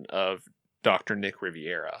version of Dr. Nick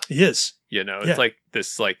Riviera. He is. It's like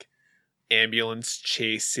this like ambulance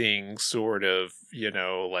chasing sort of,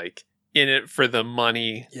 like in it for the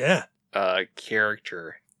money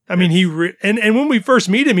character. I mean, and when we first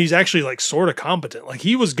meet him, he's actually like sort of competent. Like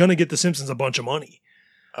he was going to get the Simpsons a bunch of money.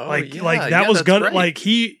 Oh, that was gonna right. Like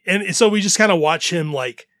and so we just kind of watch him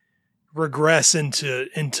like regress into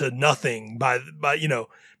nothing by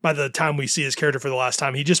the time we see his character for the last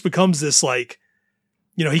time. He just becomes this like,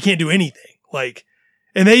 he can't do anything. Like,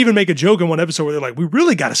 and they even make a joke in one episode where they're like, we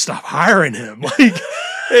really got to stop hiring him. Like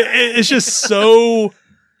it's just so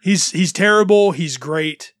he's terrible. He's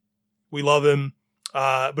great. We love him.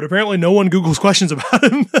 But apparently no one Googles questions about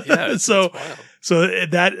him. Yeah. So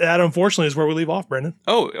that unfortunately is where we leave off, Brendan.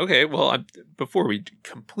 Oh, okay. Well, before we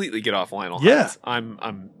completely get off Lionel Hutz,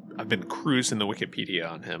 I've been cruising the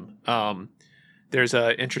Wikipedia on him. There's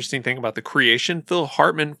an interesting thing about the creation. Phil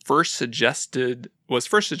Hartman was first suggested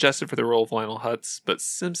for the role of Lionel Hutz, but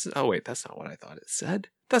Simpson. Oh wait, that's not what I thought it said.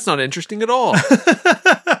 That's not interesting at all.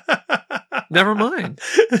 Never mind.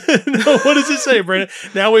 No, what does it say, Brandon?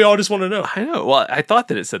 Now we all just want to know. I know. Well, I thought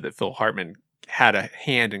that it said that Phil Hartman had a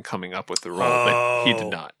hand in coming up with the role, but he did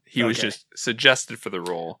not. He was just suggested for the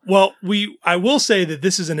role. Well, I will say that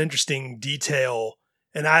this is an interesting detail,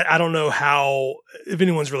 and I don't know if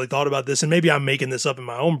anyone's really thought about this, and maybe I'm making this up in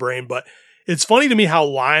my own brain, but it's funny to me how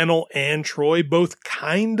Lionel and Troy both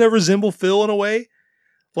kind of resemble Phil in a way.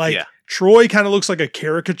 Like, Troy kind of looks like a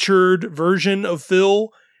caricatured version of Phil,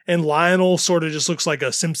 and Lionel sort of just looks like a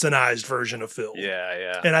Simpsonized version of Phil.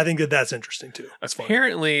 Yeah. And I think that that's interesting too. That's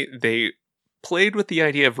Apparently, they played with the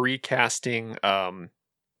idea of recasting.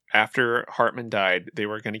 After Hartman died, they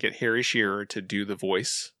were going to get Harry Shearer to do the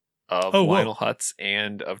voice of Lionel Hutz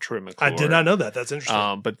and of Troy McClure. I did not know that. That's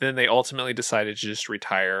interesting. But then they ultimately decided to just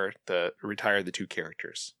retire the two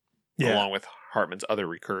characters, along with Hartman's other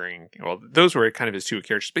recurring. Well, those were kind of his two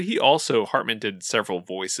characters, but Hartman did several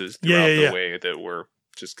voices throughout the way that were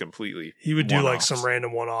just completely. He would do like some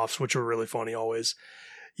random one-offs, which were really funny always.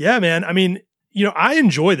 Yeah, man. I mean, I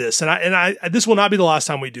enjoy this, and I this will not be the last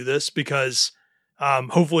time we do this because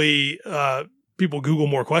hopefully people Google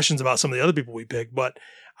more questions about some of the other people we pick. But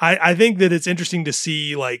I think that it's interesting to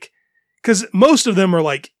see, like, because most of them are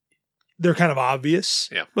like, they're kind of obvious,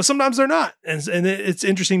 Yeah. but sometimes they're not. And it's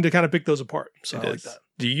interesting to kind of pick those apart. So I like that.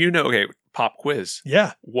 Do you know, okay, pop quiz.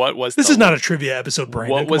 Yeah. What was This is not a trivia episode,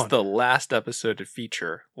 Brandon. What was Come on. the last episode to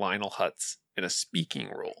feature Lionel Hutz in a speaking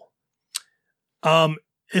role?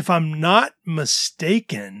 If I'm not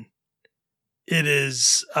mistaken, it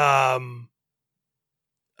is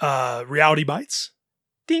Reality Bites.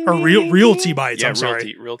 Ding, Or ding, Realty ding. Bites, Yeah, I'm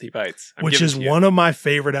sorry. Realty Bites. I'm Which giving is it to you. one of my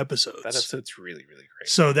favorite episodes. That episode's really, really great.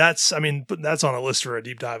 So that's on a list for a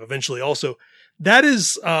deep dive eventually. Also, that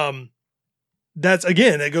is, that's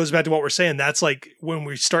again, it goes back to what we're saying. That's like when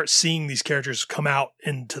we start seeing these characters come out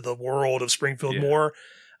into the world of Springfield more.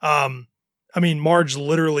 Marge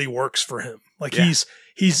literally works for him. Like he's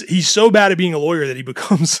so bad at being a lawyer that he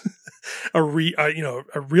becomes a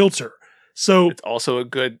realtor. So it's also a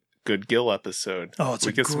good Gil episode. Oh, it's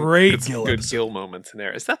We a get some great Gil good episode. Gil moments in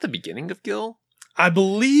there. Is that the beginning of Gil? I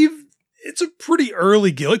believe it's a pretty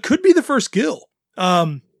early Gil. It could be the first Gil.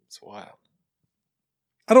 It's wild.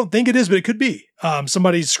 I don't think it is, but it could be.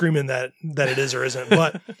 Somebody's screaming that it is or isn't.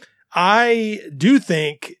 But I do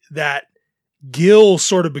think that Gil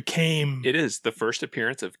sort of became It is the first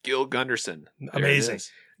appearance of Gil Gunderson. There it amazing.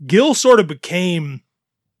 is. Gil sort of became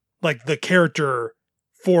like the character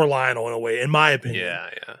for Lionel in a way, in my opinion.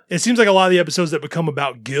 Yeah. It seems like a lot of the episodes that become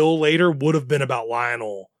about Gil later would have been about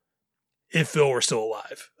Lionel if Phil were still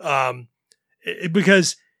alive.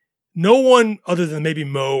 Because no one other than maybe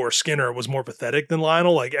Moe or Skinner was more pathetic than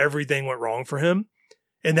Lionel. Like everything went wrong for him.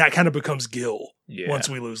 And that kind of becomes Gil once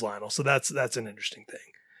we lose Lionel. So that's an interesting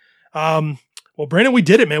thing. Well, Brandon, we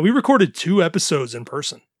did it, man. We recorded 2 episodes in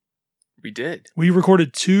person. We did. We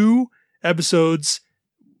recorded 2 episodes,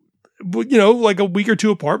 like a week or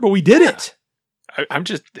 2 apart, but we did it. I'm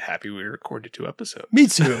just happy we recorded 2 episodes. Me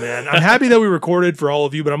too, man. I'm happy that we recorded for all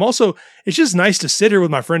of you, but it's just nice to sit here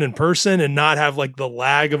with my friend in person and not have like the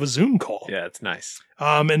lag of a Zoom call. Yeah, it's nice.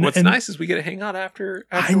 And what's nice is we get to hang out after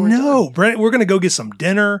I know, Brent. We're gonna go get some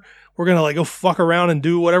dinner. We're gonna like go fuck around and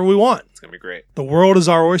do whatever we want. It's gonna be great. The world is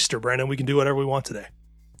our oyster, Brandon. We can do whatever we want today,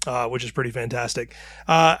 which is pretty fantastic.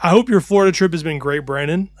 I hope your Florida trip has been great,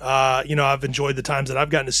 Brandon. I've enjoyed the times that I've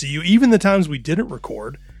gotten to see you, even the times we didn't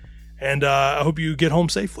record. And I hope you get home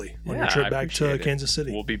safely on your trip back to Kansas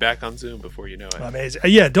City. We'll be back on Zoom before you know it. Amazing.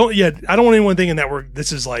 I don't want anyone thinking that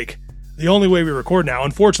this is like the only way we record now.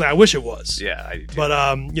 Unfortunately, I wish it was. Yeah, I do too.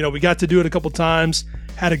 But we got to do it a couple times,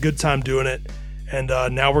 had a good time doing it, and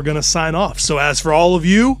now we're gonna sign off. So as for all of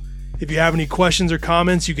you, if you have any questions or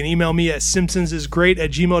comments, you can email me at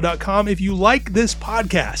simpsonsisgreat@gmail.com. If you like this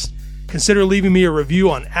podcast, consider leaving me a review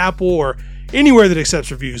on Apple or anywhere that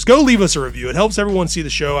accepts reviews. Go leave us a review. It helps everyone see the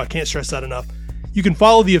show. I can't stress that enough. You can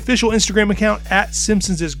follow the official Instagram account at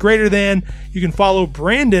SimpsonsIsGreaterThan. You can follow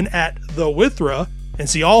Brandon at The Withra and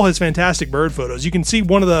see all his fantastic bird photos. You can see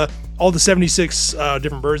all the 76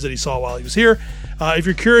 different birds that he saw while he was here. If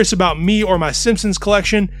you're curious about me or my Simpsons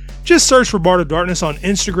collection, just search for Bart of Darkness on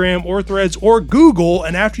Instagram or Threads or Google,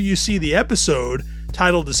 and after you see the episode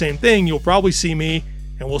titled the same thing, you'll probably see me,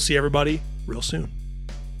 and we'll see everybody real soon.